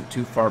probably isn't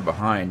too far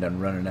behind on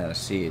running out of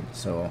seed.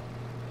 So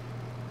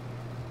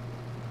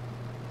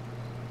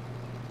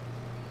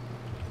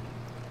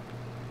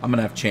I'm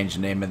gonna have to change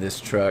the name of this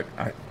truck.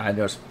 I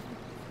just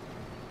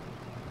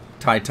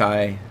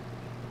Tai.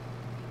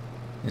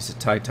 It's a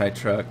Tai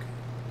truck.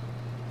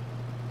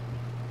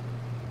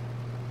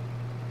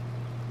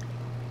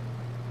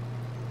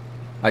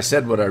 I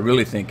said what I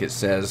really think it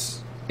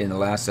says in the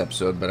last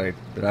episode, but I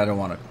don't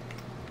want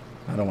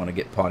to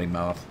get potty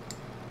mouth.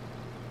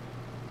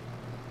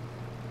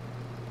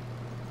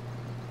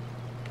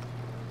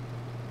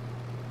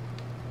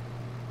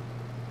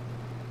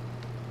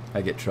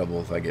 I get trouble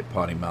if I get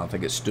potty mouth. I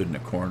get stood in a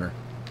corner.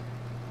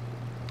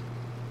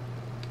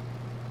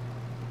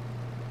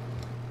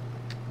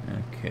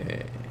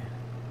 Okay.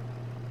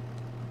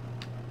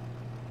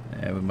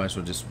 Yeah, we might as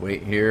well just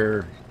wait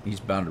here.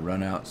 He's bound to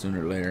run out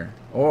sooner or later.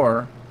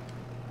 Or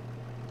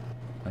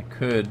I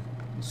could.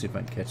 Let's see if I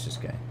can catch this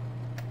guy.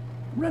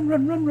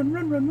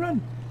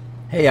 Run.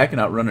 Hey, I can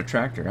outrun a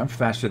tractor. I'm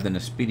faster than a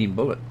speeding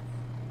bullet.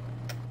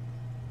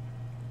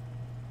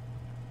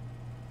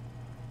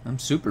 I'm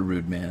super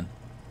rude, man.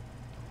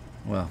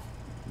 Well,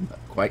 I'm not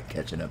quite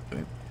catching up to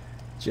him.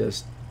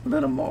 Just a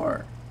little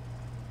more.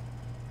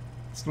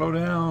 Slow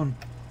down.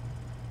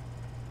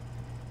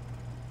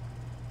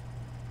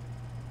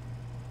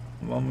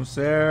 I'm almost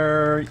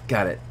there.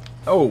 Got it.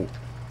 Oh,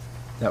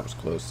 that was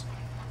close.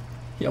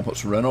 He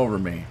almost ran over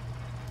me.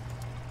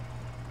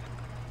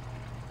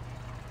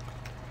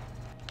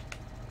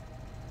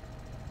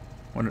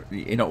 Wonder,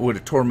 you know, it would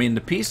have tore me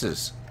into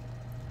pieces.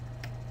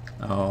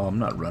 Oh, I'm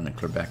not running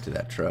clear back to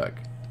that truck.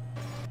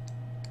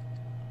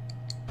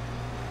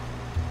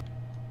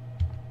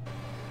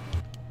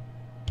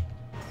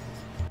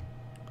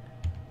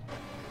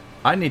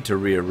 I need to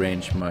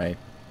rearrange my...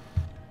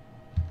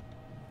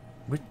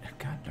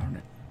 God darn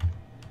it.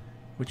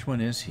 Which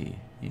one is he?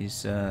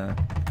 He's, I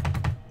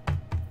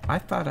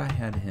thought I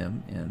had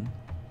him in...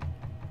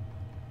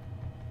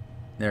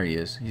 There he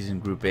is. He's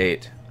in group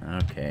 8.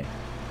 Okay.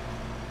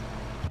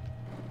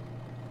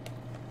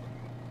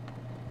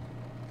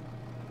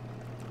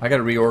 I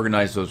gotta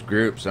reorganize those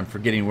groups. I'm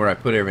forgetting where I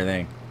put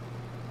everything.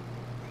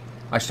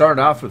 I started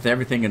off with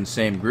everything in the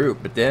same group,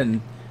 but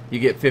then you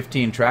get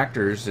 15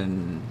 tractors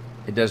and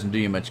it doesn't do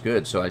you much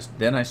good. So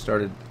then I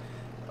started,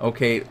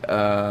 okay,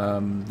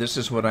 this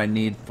is what I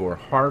need for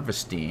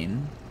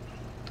harvesting.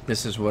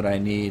 This is what I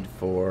need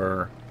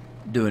for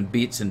doing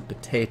beets and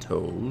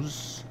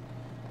potatoes.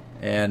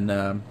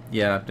 And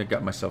yeah, I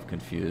got myself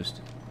confused.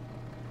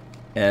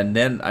 And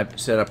then I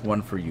set up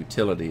one for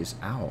utilities.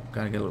 Ow,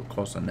 gotta get a little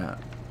close on that.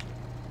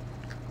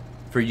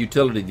 For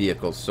utility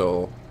vehicles,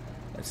 so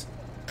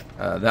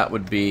that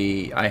would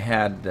be, I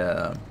had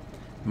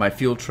my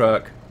fuel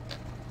truck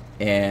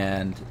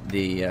and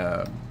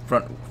the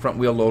front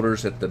wheel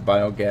loaders at the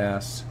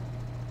biogas,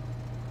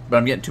 but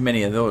I'm getting too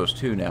many of those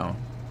too now.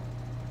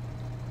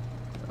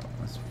 So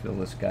let's fill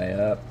this guy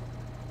up.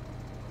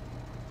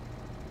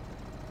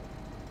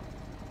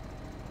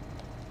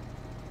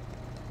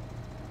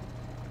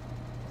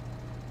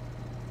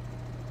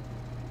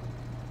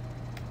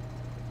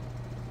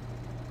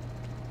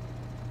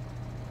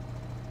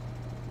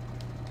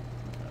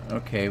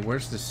 Okay,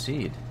 where's the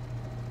seed?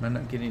 Am I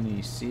not getting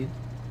any seed?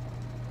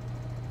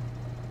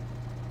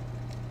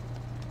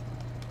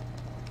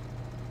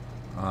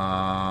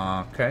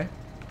 Okay.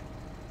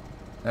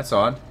 That's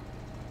odd.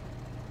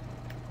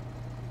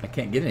 I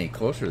can't get any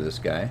closer to this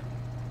guy.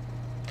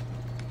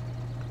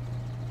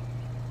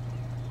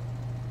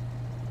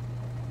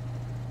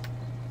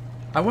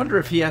 I wonder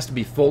if he has to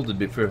be folded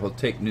before he'll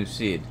take new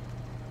seed.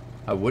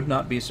 I would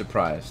not be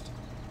surprised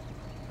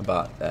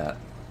about that.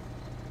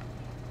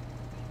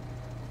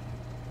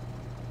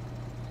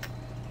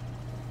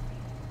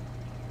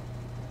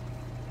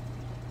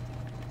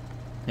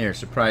 Here,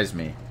 surprise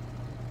me.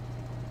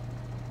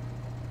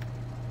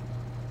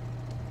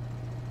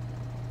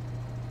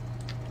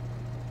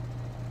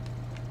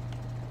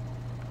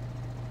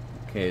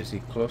 Okay, is he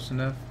close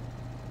enough?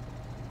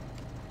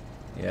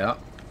 Yeah.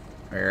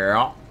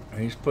 Yeah.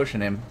 He's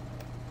pushing him.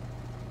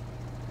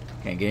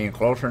 Can't get any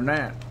closer than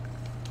that.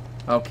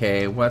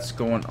 Okay, what's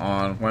going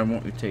on? Why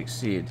won't you take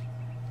seed?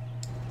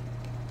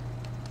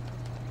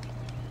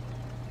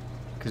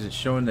 Because it's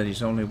showing that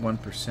he's only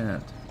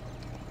 1%.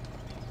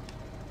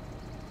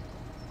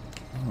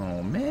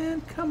 Oh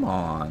man, come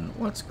on.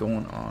 What's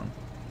going on?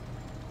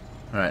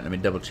 Alright, let me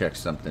double check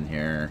something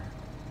here.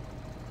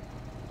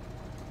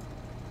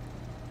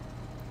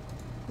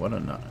 What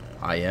a...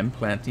 I am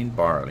planting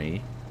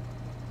barley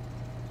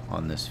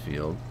on this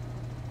field.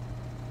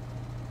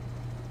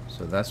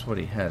 So that's what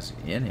he has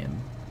in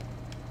him.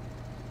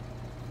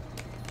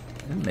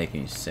 Didn't make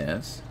any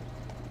sense.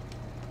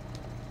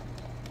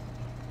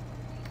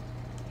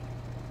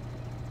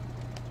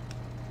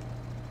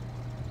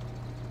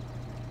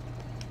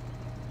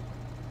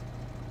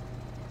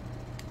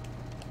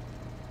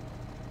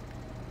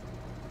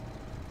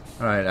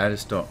 Alright, I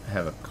just don't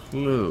have a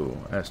clue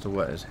as to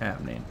what is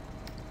happening.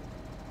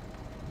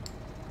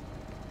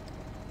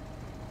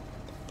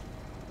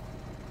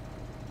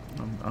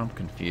 I'm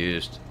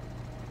confused.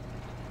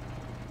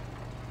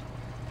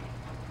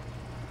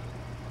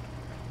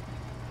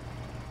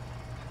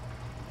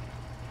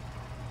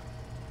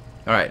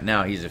 Alright,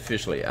 now he's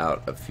officially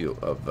out of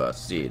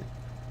seed.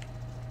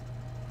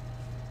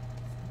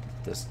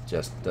 This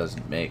just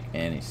doesn't make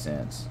any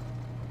sense.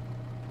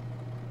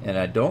 And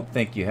I don't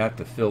think you have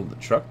to fill the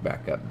truck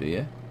back up, do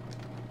you?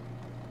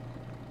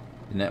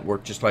 Doesn't that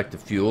work just like the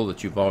fuel,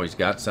 that you've always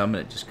got some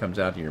and it just comes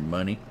out of your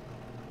money?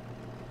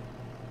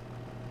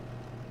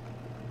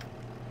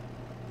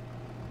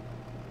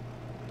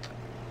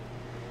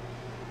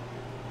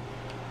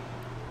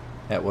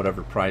 At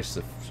whatever price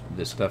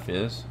this stuff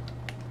is.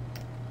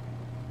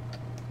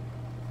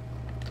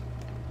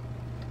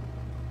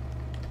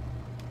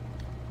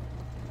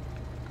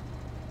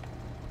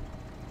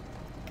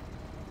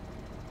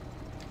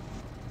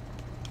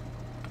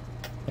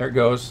 There it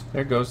goes.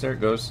 There it goes. There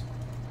it goes.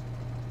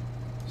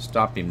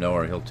 Stop him, no,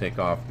 or he'll take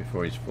off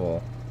before he's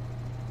full.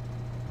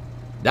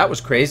 That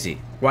was crazy.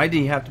 Why do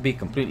you have to be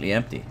completely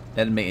empty?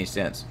 That didn't make any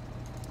sense.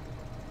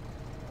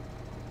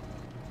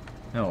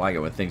 I don't like it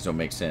when things don't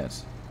make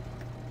sense.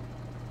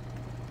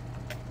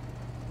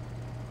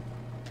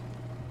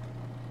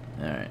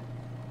 Alright.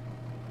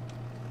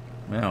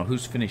 Now,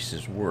 who's finished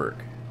his work?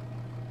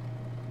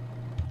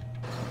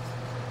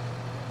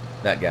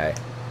 That guy.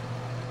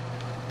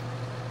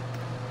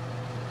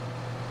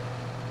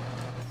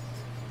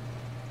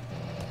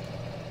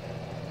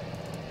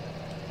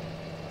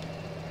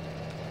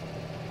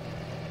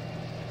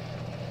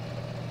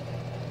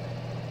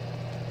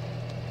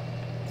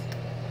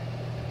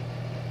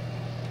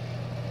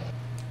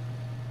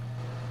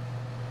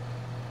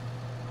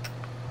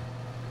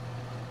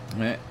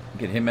 Alright,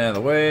 get him out of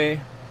the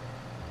way.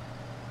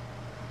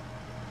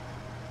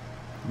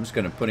 I'm just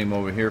going to put him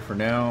over here for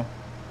now.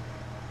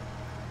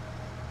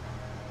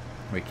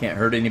 We can't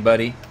hurt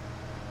anybody.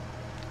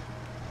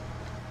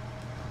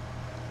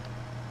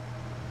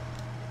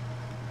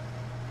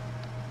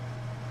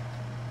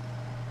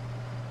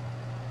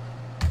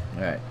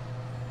 Alright.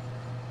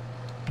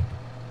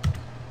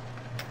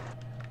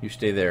 You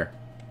stay there.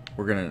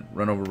 We're going to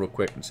run over real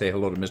quick and say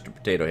hello to Mr.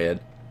 Potato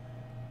Head.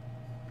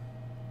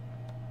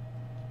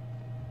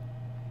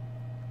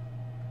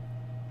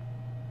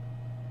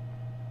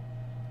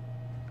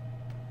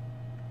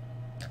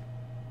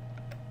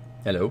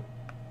 Hello.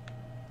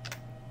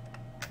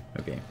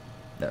 Okay,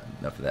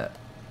 enough of that.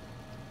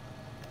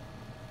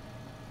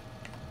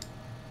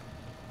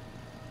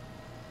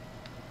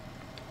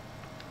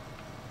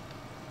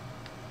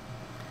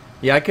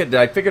 Yeah,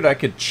 I figured I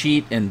could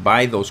cheat and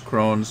buy those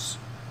crones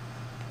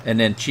and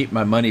then cheat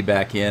my money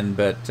back in,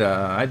 but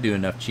I do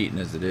enough cheating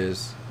as it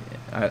is.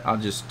 I'll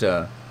just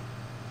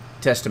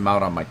test them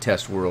out on my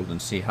test world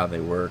and see how they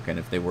work, and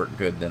if they work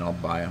good, then I'll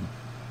buy them.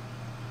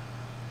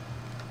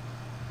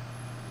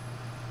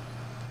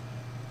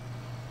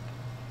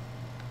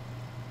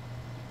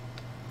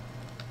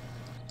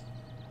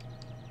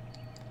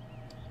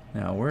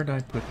 Now, where did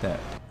I put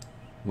that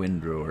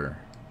windrower?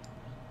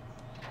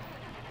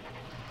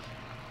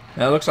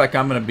 Now, it looks like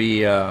I'm going to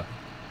be, if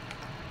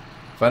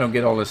I don't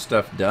get all this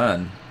stuff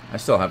done, I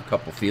still have a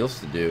couple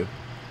fields to do.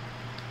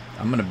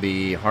 I'm going to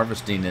be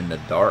harvesting in the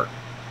dark.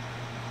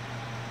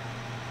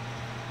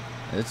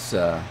 It's,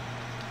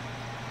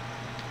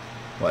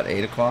 what,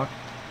 8 o'clock?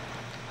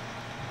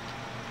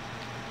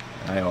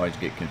 I always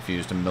get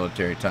confused in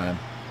military time.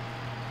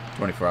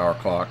 24-hour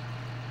clock.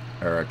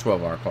 Or a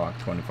 12-hour clock,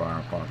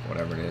 24-hour clock,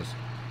 whatever it is.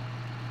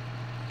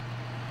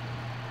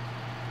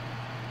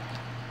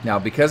 Now,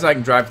 because I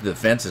can drive to the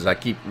fences, I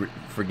keep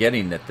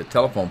forgetting that the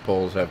telephone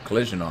poles have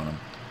collision on them.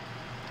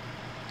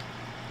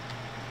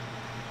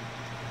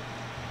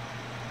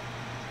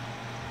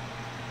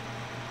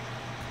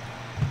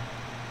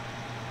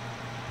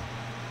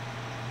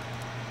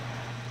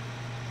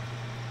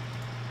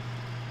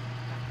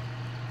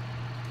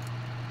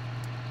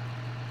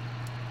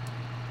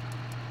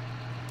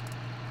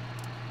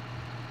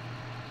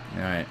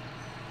 Alright.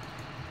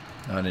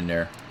 Not in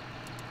there.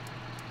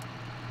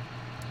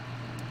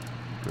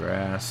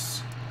 Grass.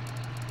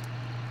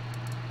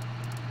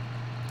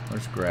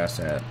 Where's grass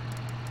at?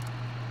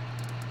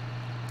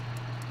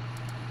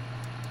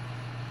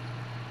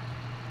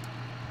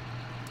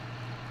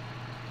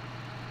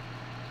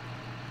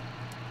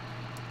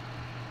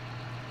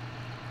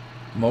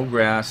 Mow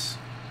grass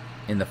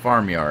in the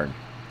farmyard.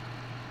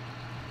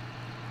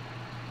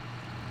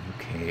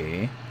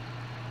 Okay.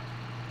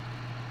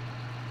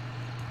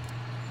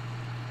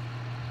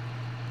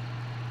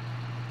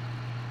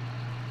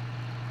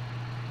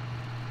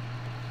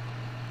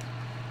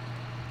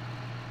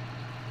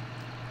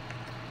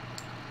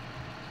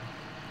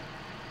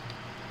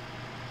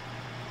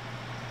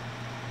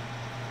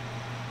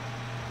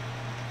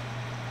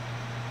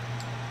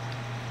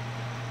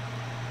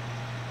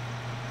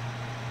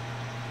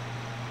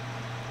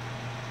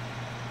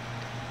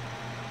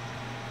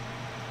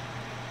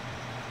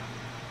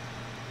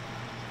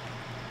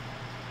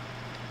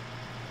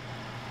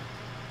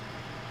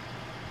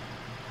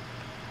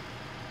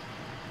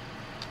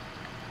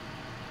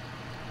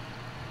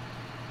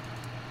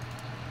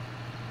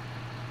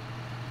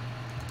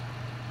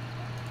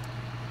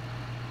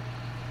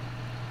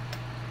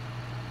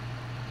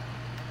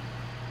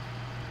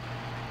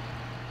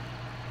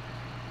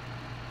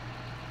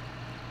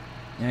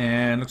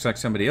 And looks like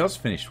somebody else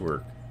finished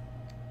work.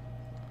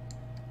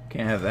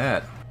 Can't have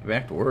that. Get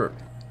back to work.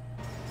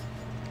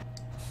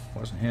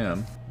 Wasn't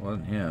him.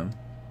 Wasn't him.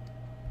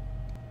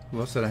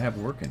 Who else did I have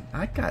working?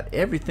 I got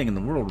everything in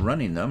the world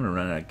running. I'm going to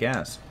run out of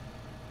gas.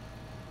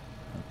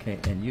 Okay,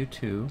 and you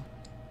two.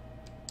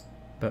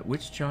 But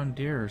which John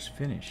Deere is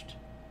finished?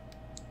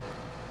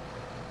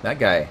 That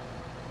guy.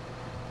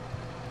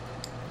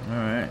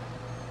 Alright.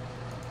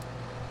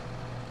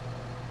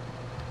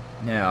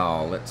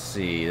 Now, let's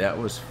see. That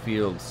was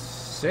field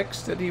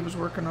 6 that he was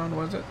working on,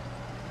 was it?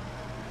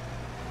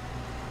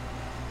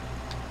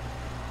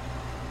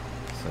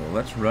 So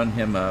let's run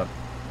him up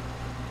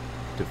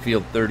to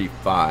field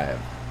 35.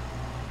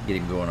 Get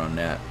him going on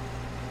that.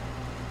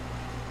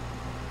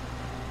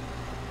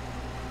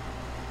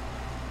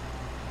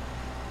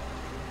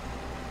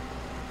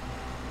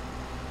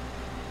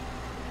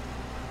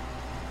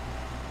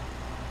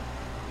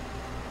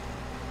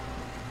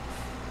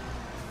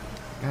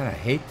 God, I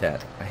hate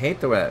that. I hate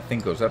the way that thing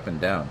goes up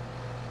and down.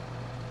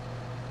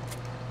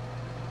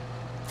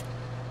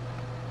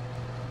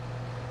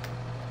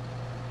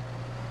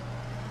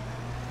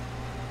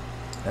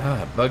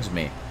 Ah, it bugs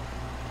me.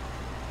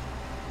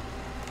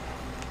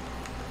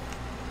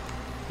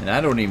 And I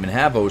don't even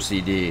have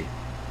OCD.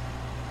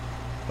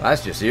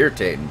 That's just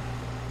irritating.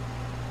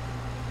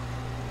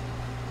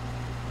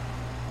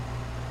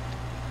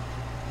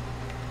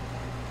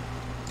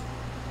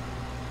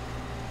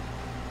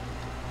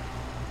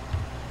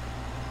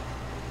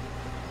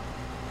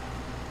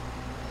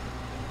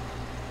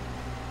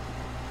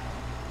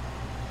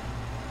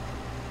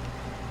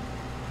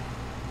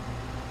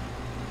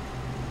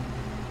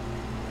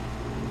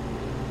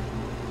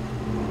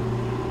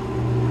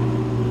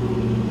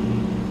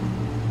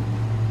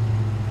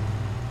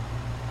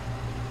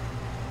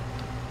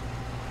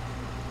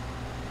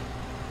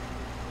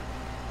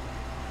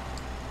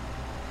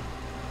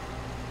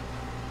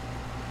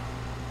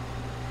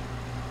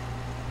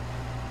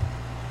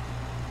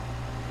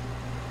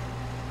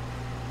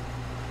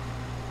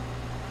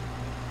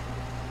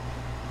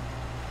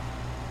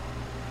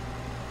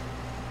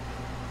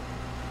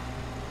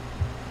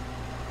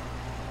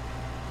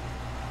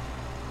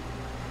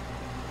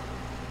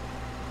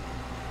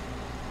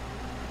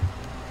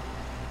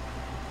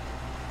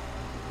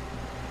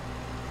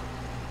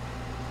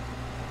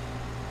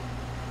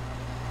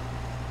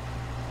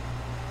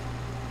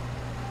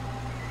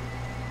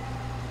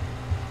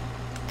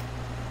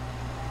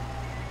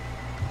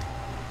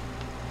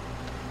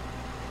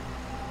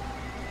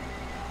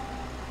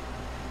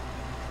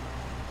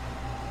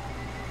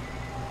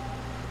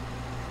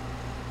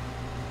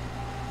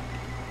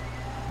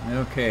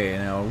 Okay,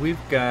 now we've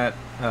got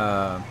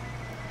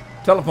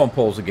telephone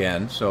poles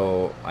again,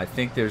 so I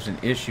think there's an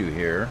issue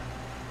here.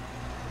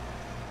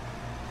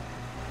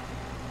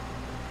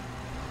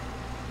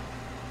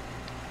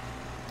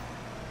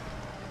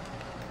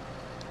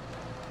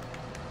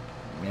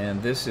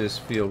 And this is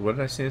field, what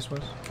did I say this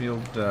was?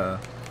 Field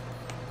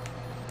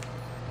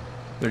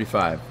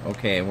 35.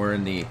 Okay, we're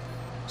in the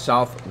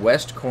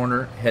southwest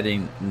corner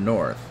heading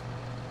north.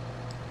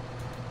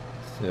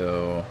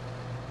 So,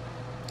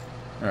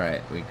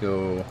 alright, we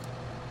go...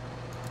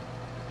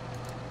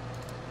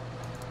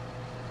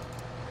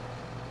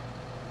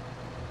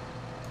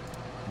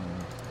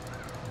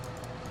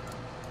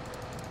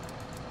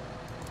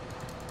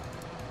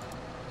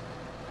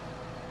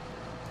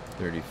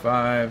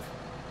 .35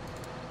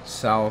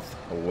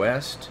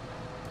 southwest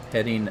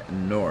heading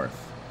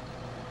north,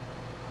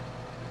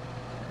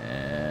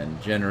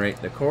 and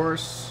generate the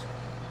course.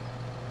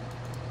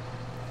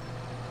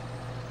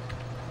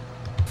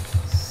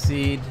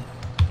 Seed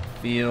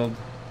field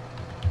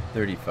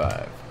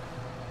 35.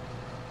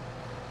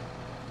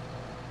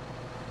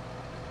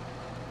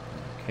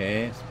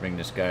 Okay, let's bring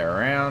this guy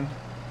around.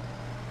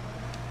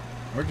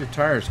 Where'd your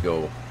tires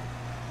go?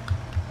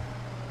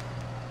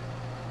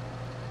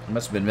 I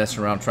must have been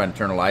messing around trying to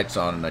turn the lights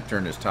on, and I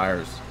turned his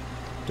tires,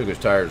 took his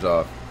tires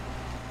off.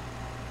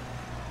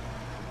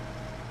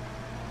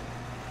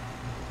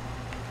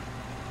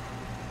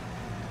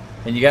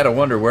 And you got to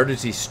wonder, where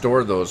does he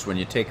store those when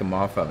you take them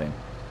off of him?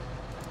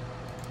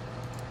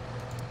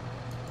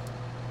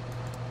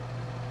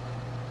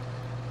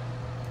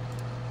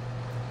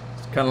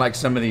 It's kind of like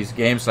some of these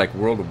games like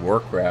World of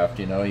Warcraft,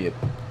 you know, you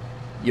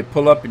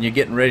pull up and you're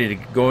getting ready to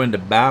go into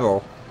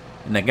battle,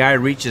 and the guy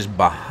reaches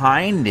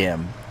behind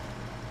him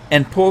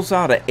and pulls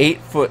out an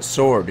 8-foot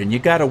sword, and you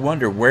got to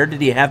wonder, where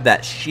did he have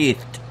that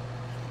sheathed?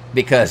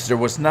 Because there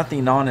was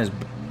nothing on his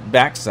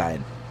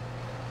backside.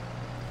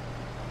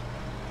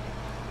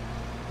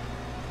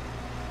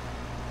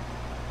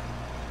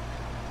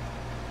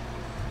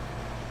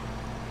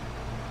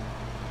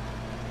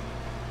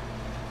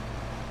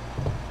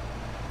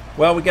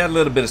 Well, we got a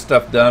little bit of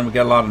stuff done. We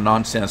got a lot of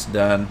nonsense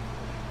done,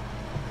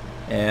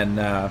 and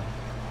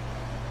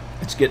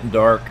it's getting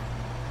dark.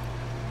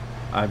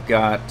 I've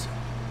got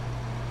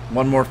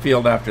one more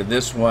field after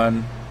this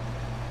one,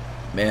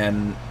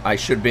 and I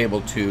should be able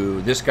to,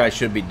 this guy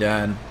should be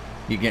done.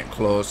 You get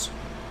close,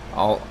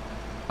 I'll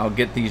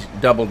get these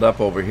doubled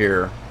up over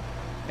here,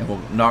 and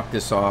we'll knock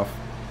this off,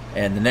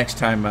 and the next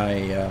time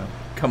I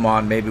come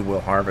on, maybe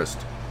we'll harvest.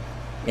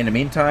 In the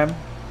meantime,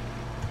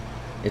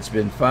 it's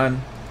been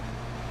fun.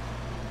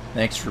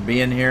 Thanks for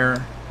being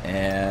here,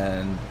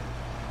 and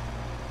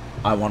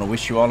I want to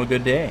wish you all a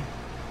good day.